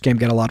the juice game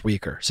get a lot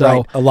weaker.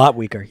 So a lot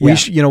weaker.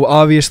 Yeah.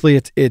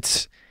 Obviously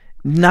it's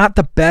not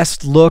the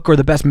best look or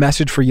the best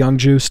message for young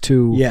juice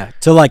to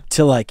get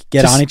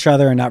on each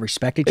other and not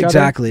respect each other.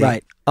 Exactly.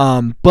 Right.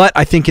 But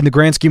I think in the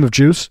grand scheme of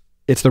juice,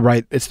 it's the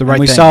right thing.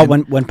 We saw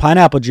when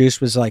Pineapple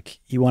Juice was like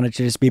he wanted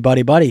to just be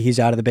buddy, he's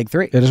out of the big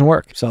three. It doesn't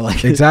work. So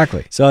like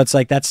exactly. So it's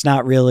like that's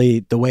not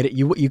really the way that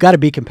you got to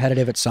be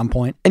competitive at some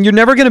point. And you're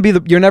never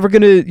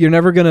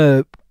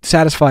gonna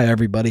satisfy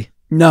everybody.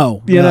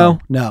 No.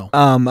 No.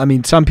 I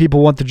mean, some people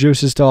want the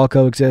juices to all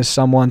coexist.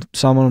 Some want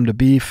them to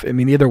beef. I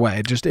mean, either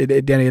way,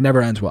 it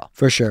never ends well.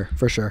 For sure.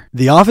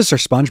 The Office or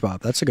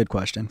SpongeBob? That's a good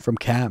question from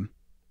Cam.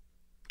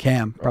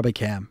 Probably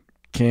Cam.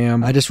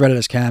 Cam. I just read it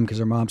as Cam because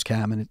her mom's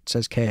Cam and it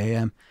says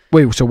K-A-M.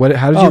 Wait, so what?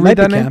 How did you read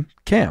that name?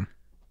 Cam.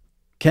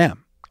 Yeah.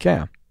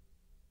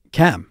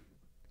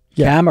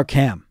 Cam or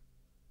Cam?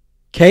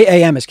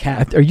 K-A-M is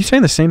Cam. Are you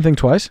saying the same thing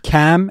twice?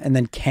 Cam and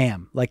then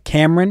Cam. Like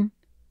Cameron,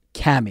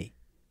 Cammy.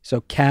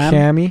 So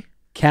Cammy?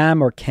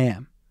 Cam or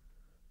Cam.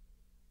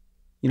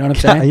 You know what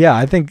I'm saying? Yeah,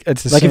 I think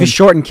it's the same. Like if you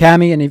shorten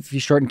Cammy and if you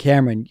shorten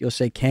Cameron, you'll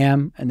say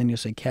Cam and then you'll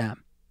say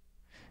Cam.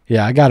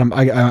 Yeah, I got them.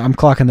 I'm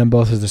clocking them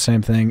both as the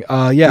same thing.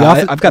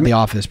 I've got The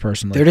Office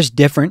personally. They're just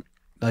different,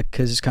 like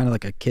because it's kind of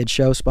like a kid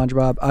show.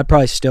 SpongeBob. I'd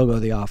probably still go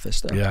The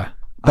Office though. Yeah,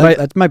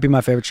 that might be my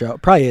favorite show.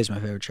 It probably is my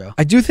favorite show.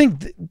 I do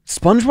think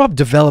SpongeBob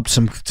developed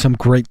some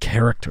great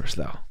characters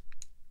though.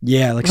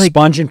 Yeah, like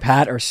Sponge and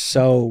Pat are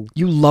so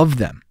you love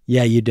them.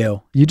 Yeah, you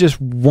do. You just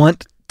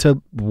want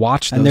to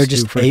watch those. And they're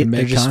just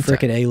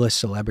freaking A-list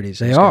celebrities.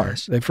 They are.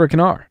 Guys. They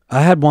freaking are.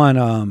 I had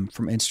one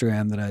from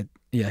Instagram that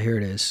here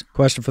it is.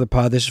 Question for the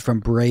pod. This is from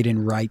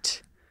Braden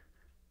Wright.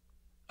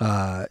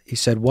 He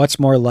said, "What's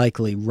more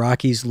likely,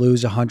 Rockies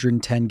lose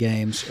 110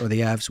 games or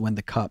the Avs win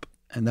the Cup?"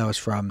 And that was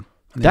from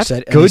that's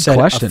a good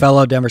question. A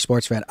fellow Denver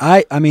sports fan.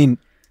 I mean,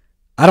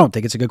 I don't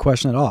think it's a good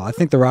question at all. I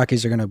think the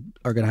Rockies are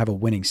gonna have a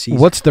winning season.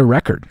 What's the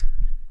record?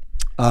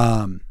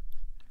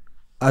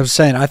 I was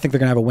saying I think they're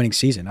gonna have a winning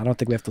season. I don't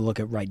think we have to look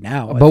at right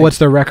now. But what's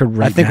their record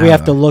right now? I think we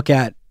have to look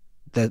at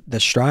the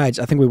strides.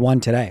 I think we won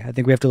today. I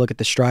think we have to look at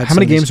the strides. How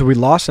many games have we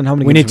lost and how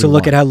many? We games need to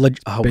look at how. We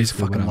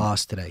Basically fucking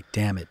lost today.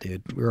 Damn it,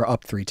 dude. We were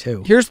up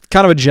 3-2. Here's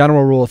kind of a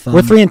general rule of thumb.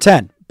 We're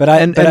 3-10.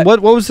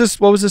 What was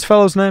this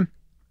fellow's name?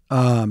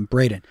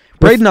 Braden.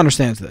 Braden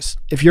understands this.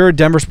 If you're a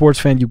Denver sports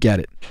fan, you get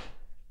it.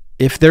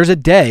 If there's a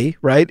day,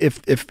 right?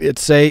 If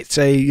it's say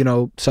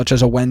such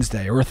as a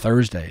Wednesday or a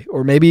Thursday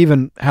or maybe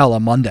even a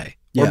Monday.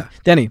 Yeah.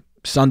 Denny,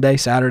 Sunday,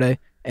 Saturday,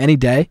 any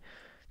day,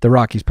 the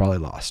Rockies probably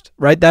lost.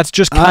 Right? That's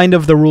just kind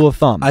of the rule of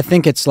thumb. I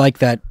think it's like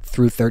that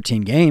through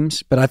 13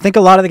 games, but I think a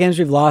lot of the games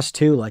we've lost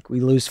too, like we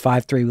lose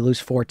 5-3, we lose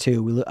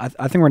 4-2. I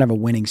think we're gonna have a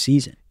winning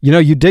season.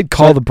 You did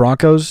call the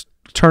Broncos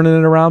turning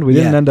it around. We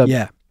didn't end up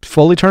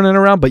fully turning it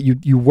around, but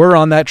you were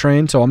on that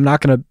train, so I'm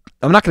not gonna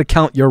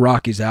count your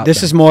Rockies out.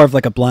 This is more of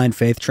like a blind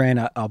faith train,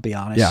 I'll be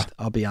honest. Yeah.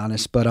 I'll be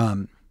honest. But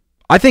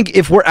I think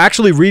if we're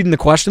actually reading the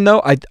question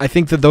though, I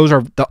think that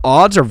the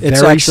odds are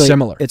very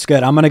similar. It's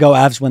good. I'm gonna go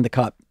Avs win the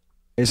Cup.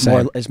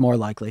 Is more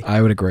likely.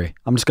 I would agree.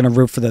 I'm just gonna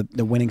root for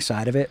the winning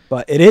side of it.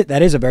 But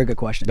that is a very good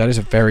question. That is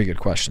a very good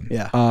question.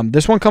 Yeah.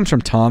 This one comes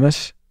from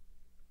Thomas.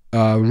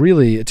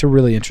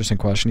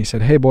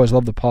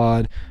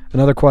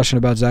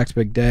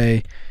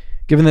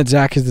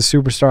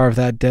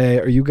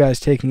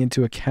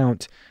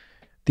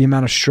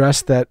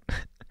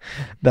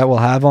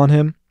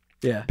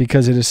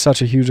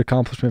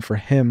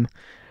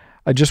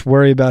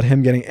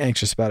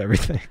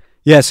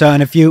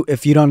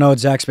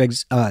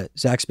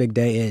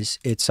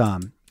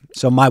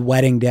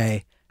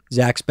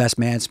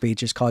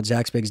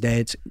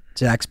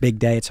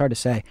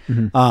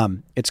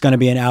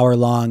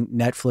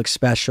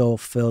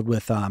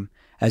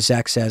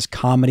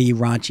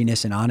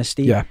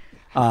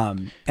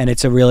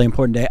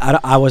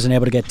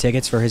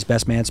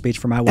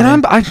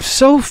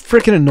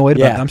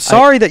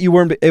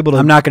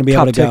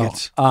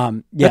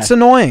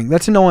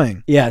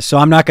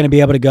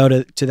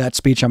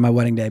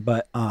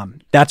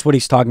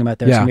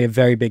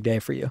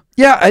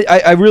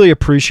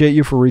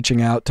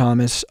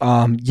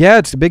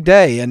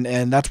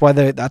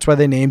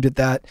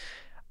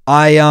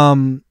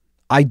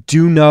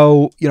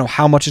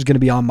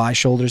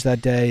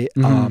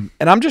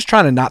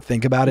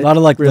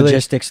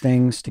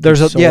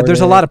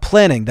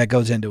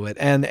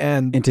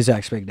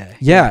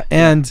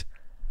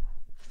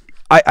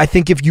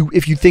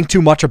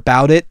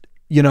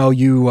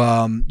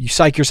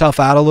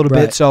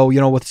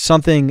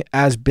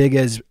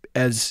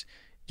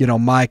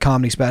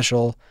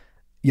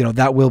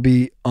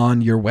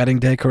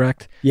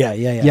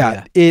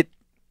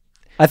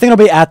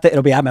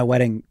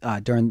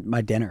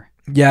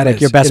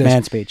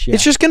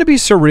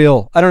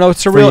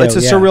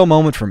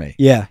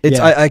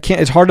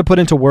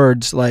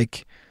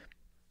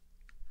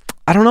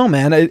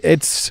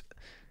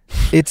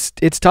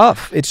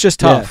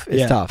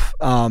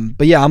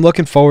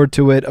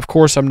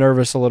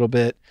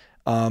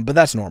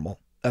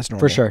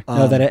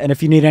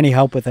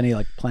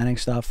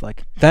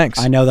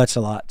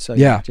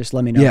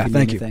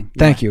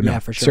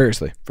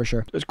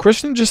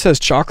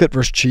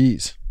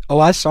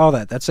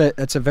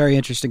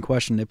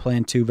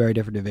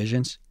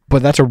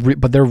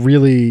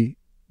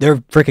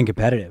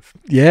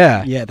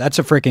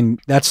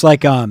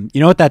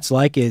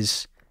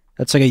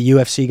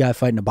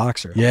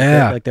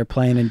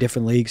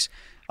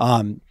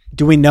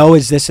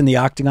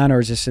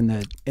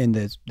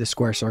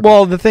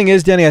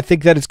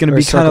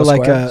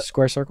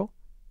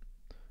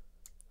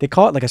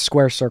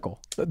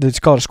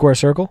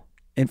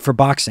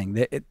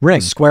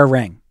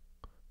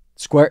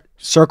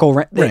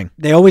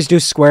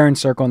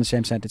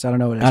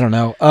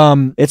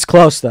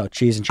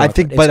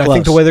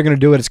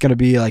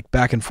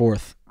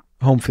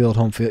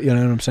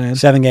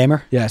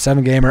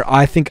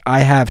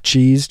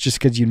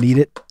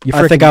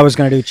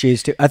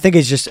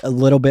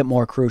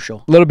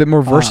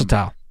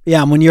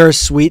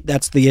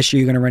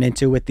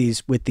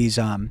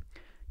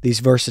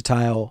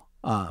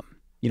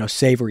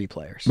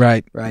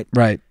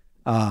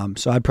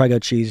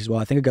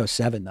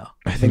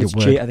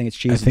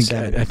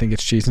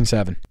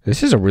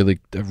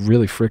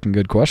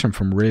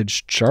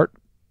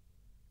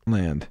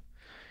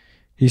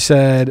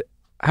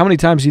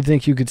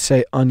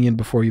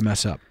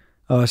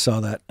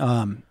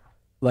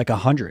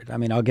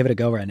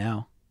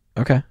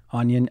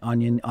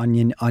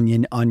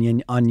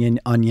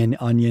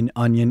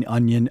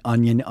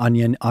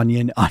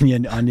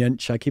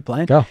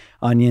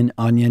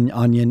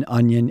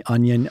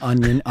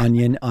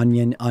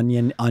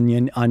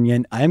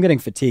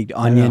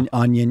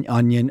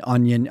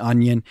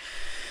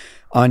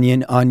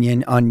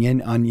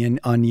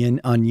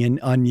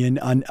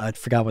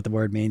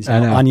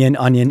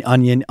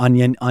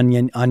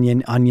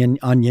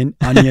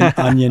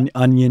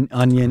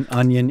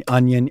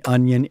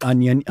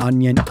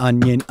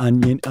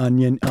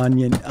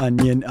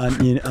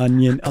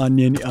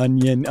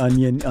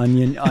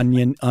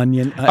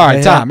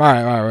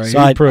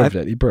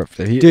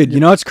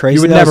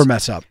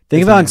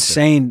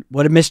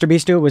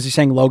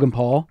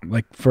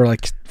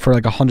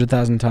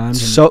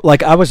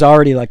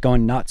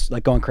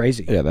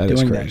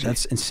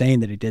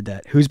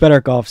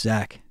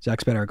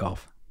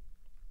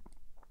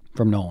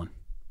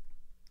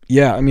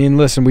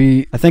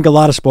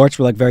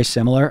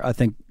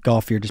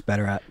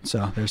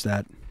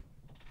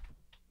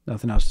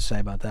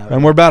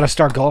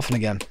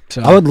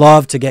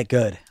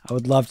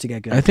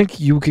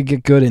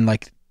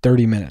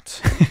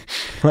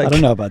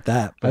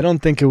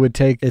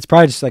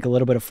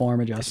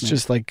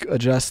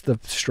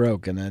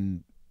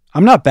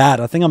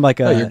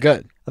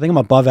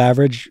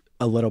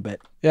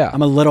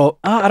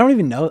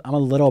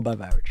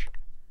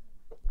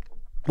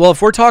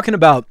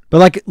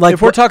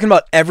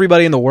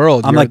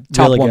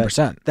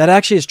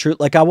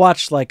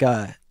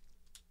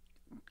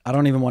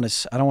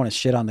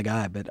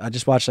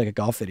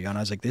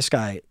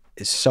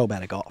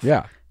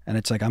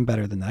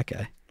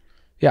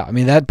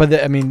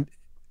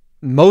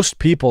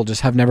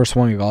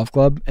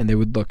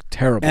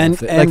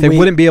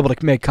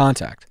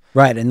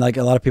 Right, and like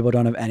a lot of people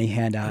don't have any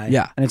hand-eye.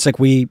 Yeah. And it's like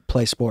we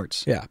play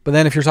sports. Yeah, but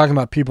then if you're talking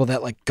about people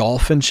that like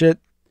golf and shit,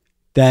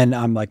 then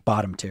I'm like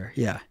bottom tier.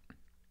 Yeah.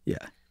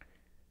 Yeah.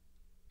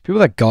 People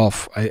that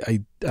golf, I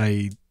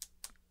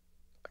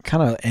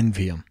kind of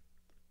envy them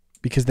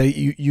because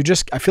you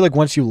just, I feel like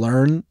once you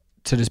learn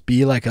to just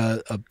be like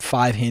a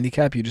 5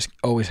 handicap, you just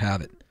always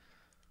have it.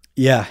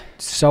 Yeah.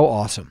 It's so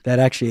awesome. That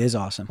actually is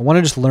awesome. I want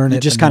to just learn it.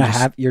 You just kind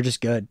of you're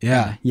just good.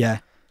 Yeah. Yeah.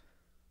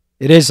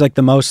 It is like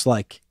the most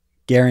like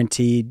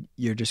guaranteed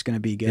you're just going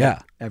to be good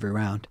every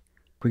round.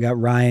 We got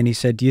Ryan. He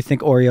said, do you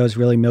think Oreo is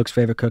really Milk's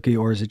favorite cookie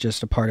or is it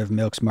just a part of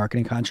Milk's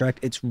marketing contract?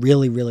 It's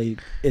really, really,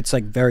 it's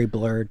like very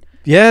blurred.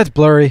 Yeah, it's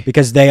blurry.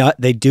 Because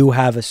they do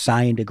have a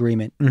signed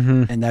agreement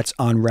and that's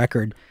on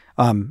record.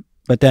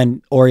 But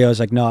then Oreo is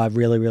like, no, I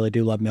really, really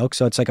do love Milk.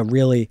 So it's like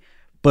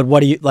but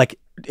what do you, like,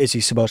 is he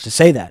supposed to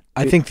say that?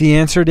 I think the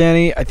answer,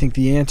 Danny,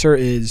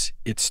 is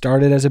it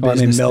started as a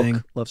business Milk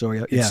thing. Loves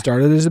Oreo. It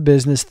started as a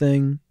business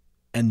thing.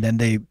 And then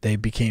they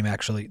became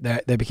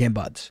they became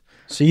buds.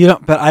 So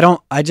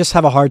I just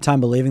have a hard time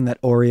believing that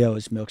Oreo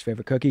is Milk's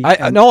favorite cookie. I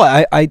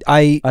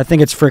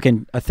think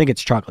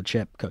it's chocolate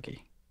chip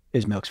cookie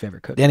is Milk's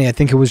favorite cookie. Danny, I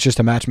think it was just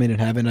a match made in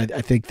heaven.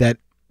 I think that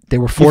they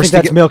were forced to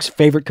that's Milk's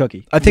favorite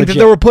cookie. I think that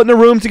they were put in a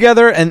room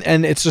together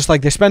and it's just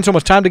like they spend so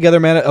much time together,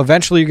 man.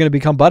 Eventually you're going to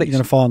become buddies. You're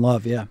going to fall in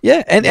love, yeah.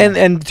 Yeah,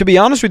 and to be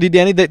honest with you,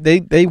 Danny,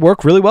 they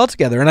work really well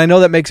together. And I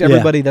know that makes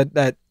everybody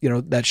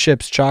that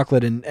ships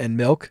chocolate and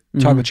milk,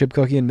 chocolate chip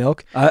cookie and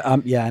milk.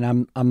 I'm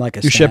like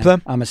a stan. You ship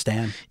them? I'm a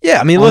stan. Yeah,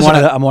 I mean,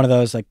 I'm one of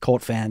those like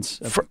cult fans.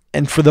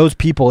 And for those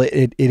people,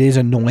 it is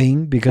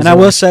annoying because. And I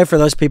will say for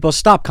those people,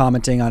 stop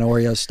commenting on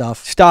Oreo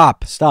stuff.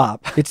 Stop.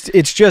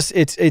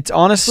 It's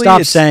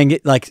honestly saying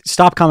it, like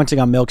stop commenting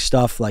on Milk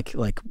stuff like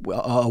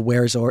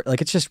where's or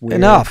like it's just weird.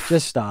 Enough.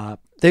 Just stop.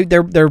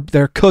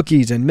 They're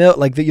cookies and milk,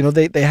 like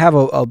they have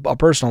a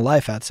personal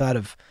life outside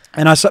of.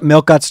 And I saw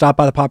Milk got stopped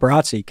by the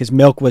paparazzi because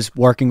Milk was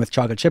working with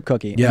chocolate chip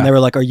cookie, and they were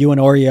like, "Are you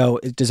and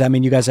Oreo? Does that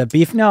mean you guys have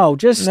beef?" No,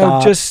 just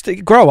stop. Just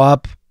grow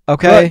up.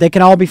 Okay, they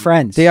can all be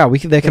friends. Yeah,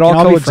 they can all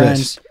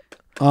coexist.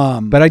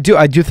 But I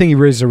do think he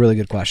raises a really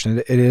good question.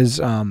 It is,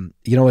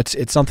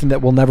 it's something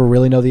that we'll never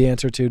really know the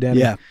answer to, Danny.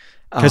 Yeah,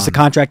 because the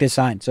contract is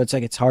signed, so it's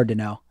like it's hard to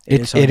know.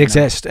 It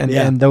exists,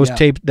 and those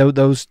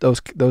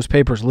those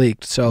papers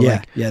leaked. So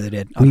they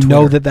did. We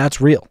know that that's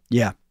real.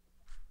 Yeah,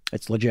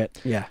 it's legit.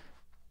 Yeah,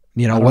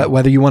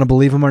 whether you want to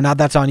believe him or not,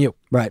 that's on you.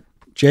 Right.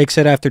 Jake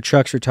said after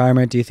Chuck's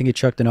retirement, do you think he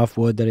chucked enough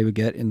wood that he would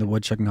get in the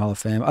Woodchucking Hall of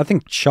Fame? I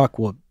think Chuck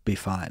will be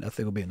fine. I think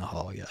he'll be in the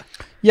Hall. Yeah.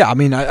 Yeah, I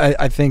mean,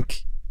 I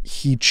think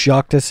he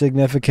chucked a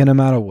significant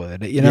amount of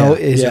wood.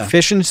 His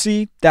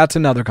efficiency, that's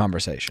another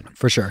conversation.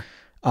 For sure.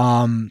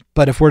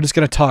 But if we're just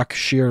going to talk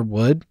sheer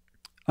wood,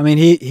 I mean,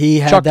 he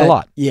had chucked a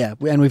lot. Yeah,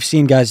 and we've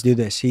seen guys do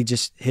this. He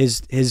just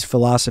his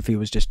philosophy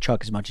was just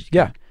chuck as much as you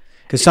can. Yeah.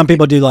 Because some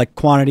people do like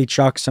quantity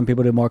chucks, some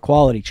people do more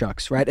quality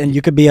chucks, right? And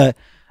you could be a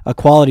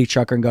quality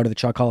chucker and go to the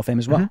Chuck Hall of Fame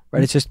as well,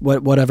 right? It's just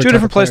whatever. Two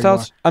different play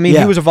styles. I mean,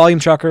 he was a volume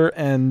chucker,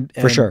 and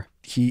for sure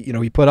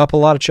he put up a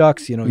lot of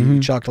chucks. He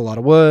chucked a lot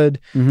of wood.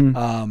 And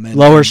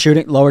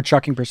lower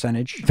chucking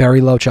percentage.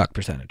 Very low chuck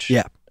percentage.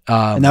 Yeah,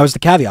 and that was the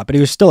caveat. But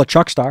he was still a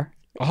chuck star.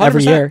 100%,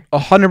 every year.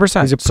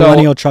 100%. He's a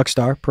perennial chuck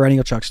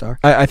star.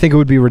 I think it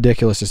would be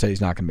ridiculous to say he's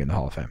not going to be in the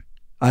Hall of Fame.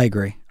 I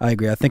agree. I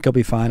think he'll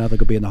be fine. I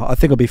think he'll be in the Hall. I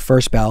think he'll be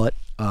first ballot.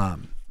 I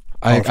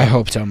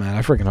hope so, man.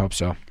 I freaking hope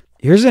so.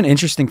 Here's an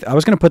interesting I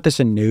was going to put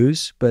this in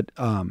news, but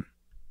I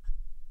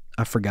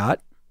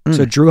forgot.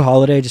 So Drew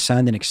Holiday just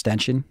signed an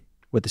extension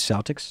with the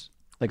Celtics,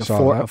 like a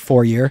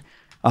 4-year.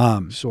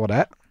 Saw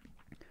that.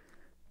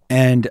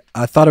 And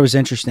I thought it was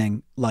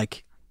interesting.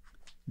 Like,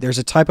 there's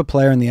a type of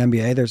player in the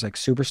NBA. There's like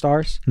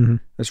superstars.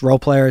 There's role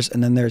players,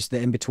 and then there's the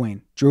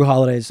in-between. Drew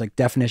Holiday is like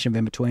definition of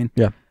in-between.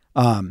 Yeah.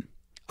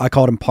 I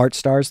called them part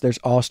stars. There's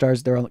all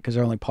stars. Because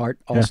they're only part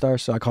all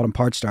stars. So I called them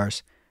part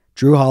stars.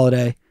 Drew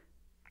Holiday.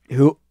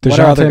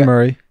 DeJounte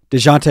Murray.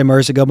 DeJounte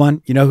Murray's a good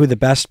one. You know who the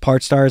best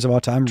part star is of all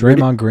time?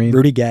 Draymond Green.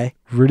 Rudy Gay.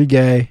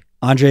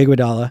 Andre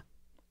Iguodala.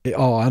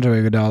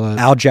 Andre Iguodala.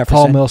 Al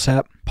Jefferson.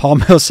 Paul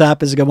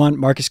Millsap is a good one.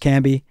 Marcus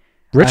Camby.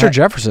 Richard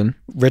Jefferson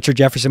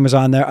was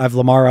on there. I have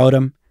Lamar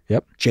Odom.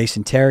 Yep.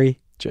 Jason Terry.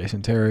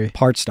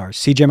 Part stars.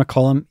 CJ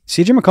McCollum.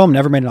 CJ McCollum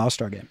never made an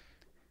All-Star game.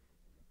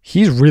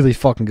 He's really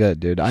fucking good,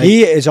 dude.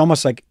 He is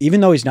almost like,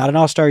 even though he's not an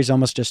All-Star, he's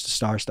almost just a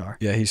star.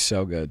 Yeah, he's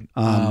so good.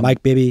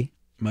 Mike Bibby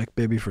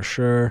for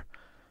sure.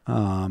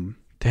 Damn,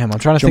 I'm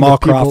trying to Jamal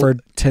think of Crawford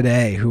people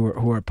today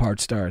who are part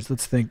stars.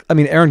 Let's think. I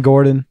mean, Aaron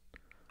Gordon.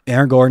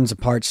 Aaron Gordon's a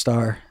part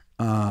star.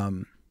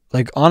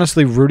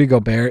 Honestly, Rudy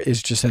Gobert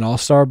is just an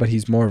all-star, but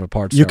he's more of a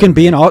part star. You can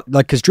be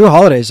because Drew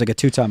Holiday is like a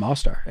 2-time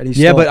all-star. And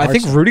he's but I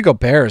think Rudy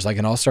Gobert is like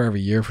an all-star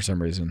every year for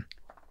some reason.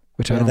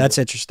 That's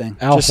interesting.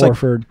 Al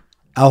Horford.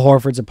 Al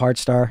Horford's a part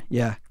star.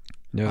 Yeah.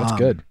 Yeah, that's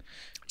good.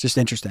 Just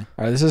interesting.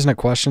 All right, this isn't a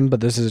question, but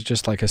this is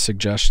just like a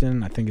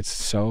suggestion. I think it's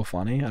so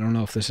funny. I don't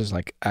know if this is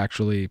like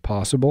actually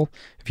possible.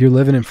 If you're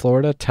living in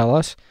Florida, tell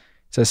us.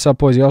 It says, "Sup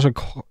boys, you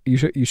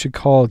should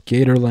call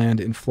Gatorland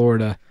in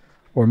Florida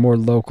or more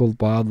local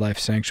wildlife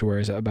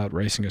sanctuaries about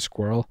racing a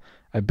squirrel.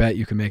 I bet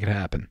you can make it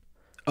happen.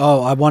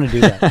 Oh, I want to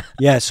do that.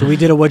 Yeah, so we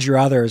did a would you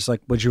rather. It's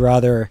like, would you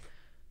rather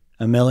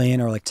 $1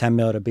 million or like 10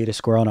 mil to beat a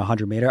squirrel in a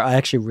 100-meter? I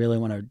actually really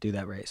want to do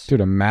that race.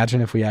 Dude,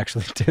 imagine if we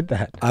actually did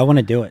that. I want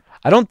to do it.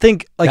 I don't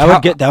think like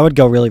that would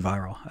go really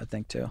viral, I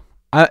think too.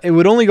 It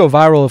would only go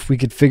viral if we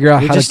could figure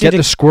out how to get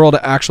the squirrel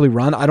to actually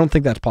run. I don't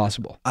think that's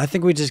possible. I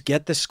think we just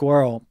get the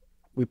squirrel.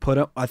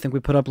 I think we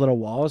put up little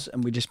walls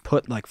and we just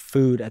put like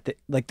food at the,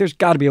 like there's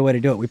got to be a way to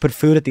do it. We put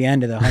food at the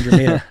end of the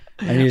 100-meter.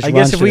 And I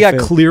guess if we got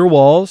clear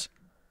walls.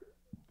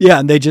 Yeah,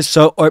 and they just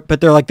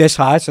but they're like this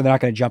high, so they're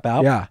not going to jump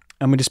out. Yeah.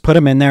 And we just put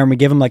them in there and we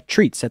give them like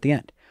treats at the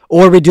end.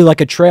 Or we do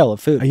like a trail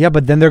of food. Yeah,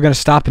 but then they're going to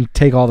stop and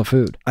take all the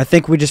food. I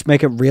think we just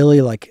make it really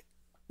like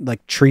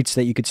treats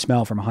that you could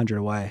smell from 100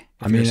 away.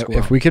 I mean,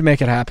 if we could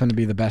make it happen to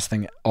be the best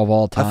thing of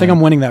all time. I think I'm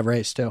winning that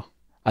race too.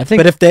 I think,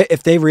 but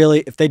if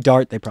they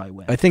dart, they probably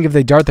win. I think if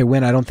they dart, they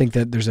win. I don't think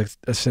that there's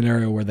a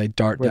scenario where they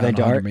dart down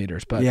 100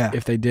 meters. But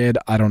if they did,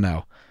 I don't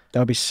know. That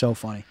would be so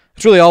funny.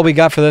 That's really all we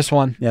got for this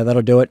one. Yeah,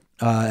 that'll do it.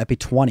 Epi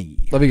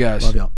 20. Love you guys. Love y'all.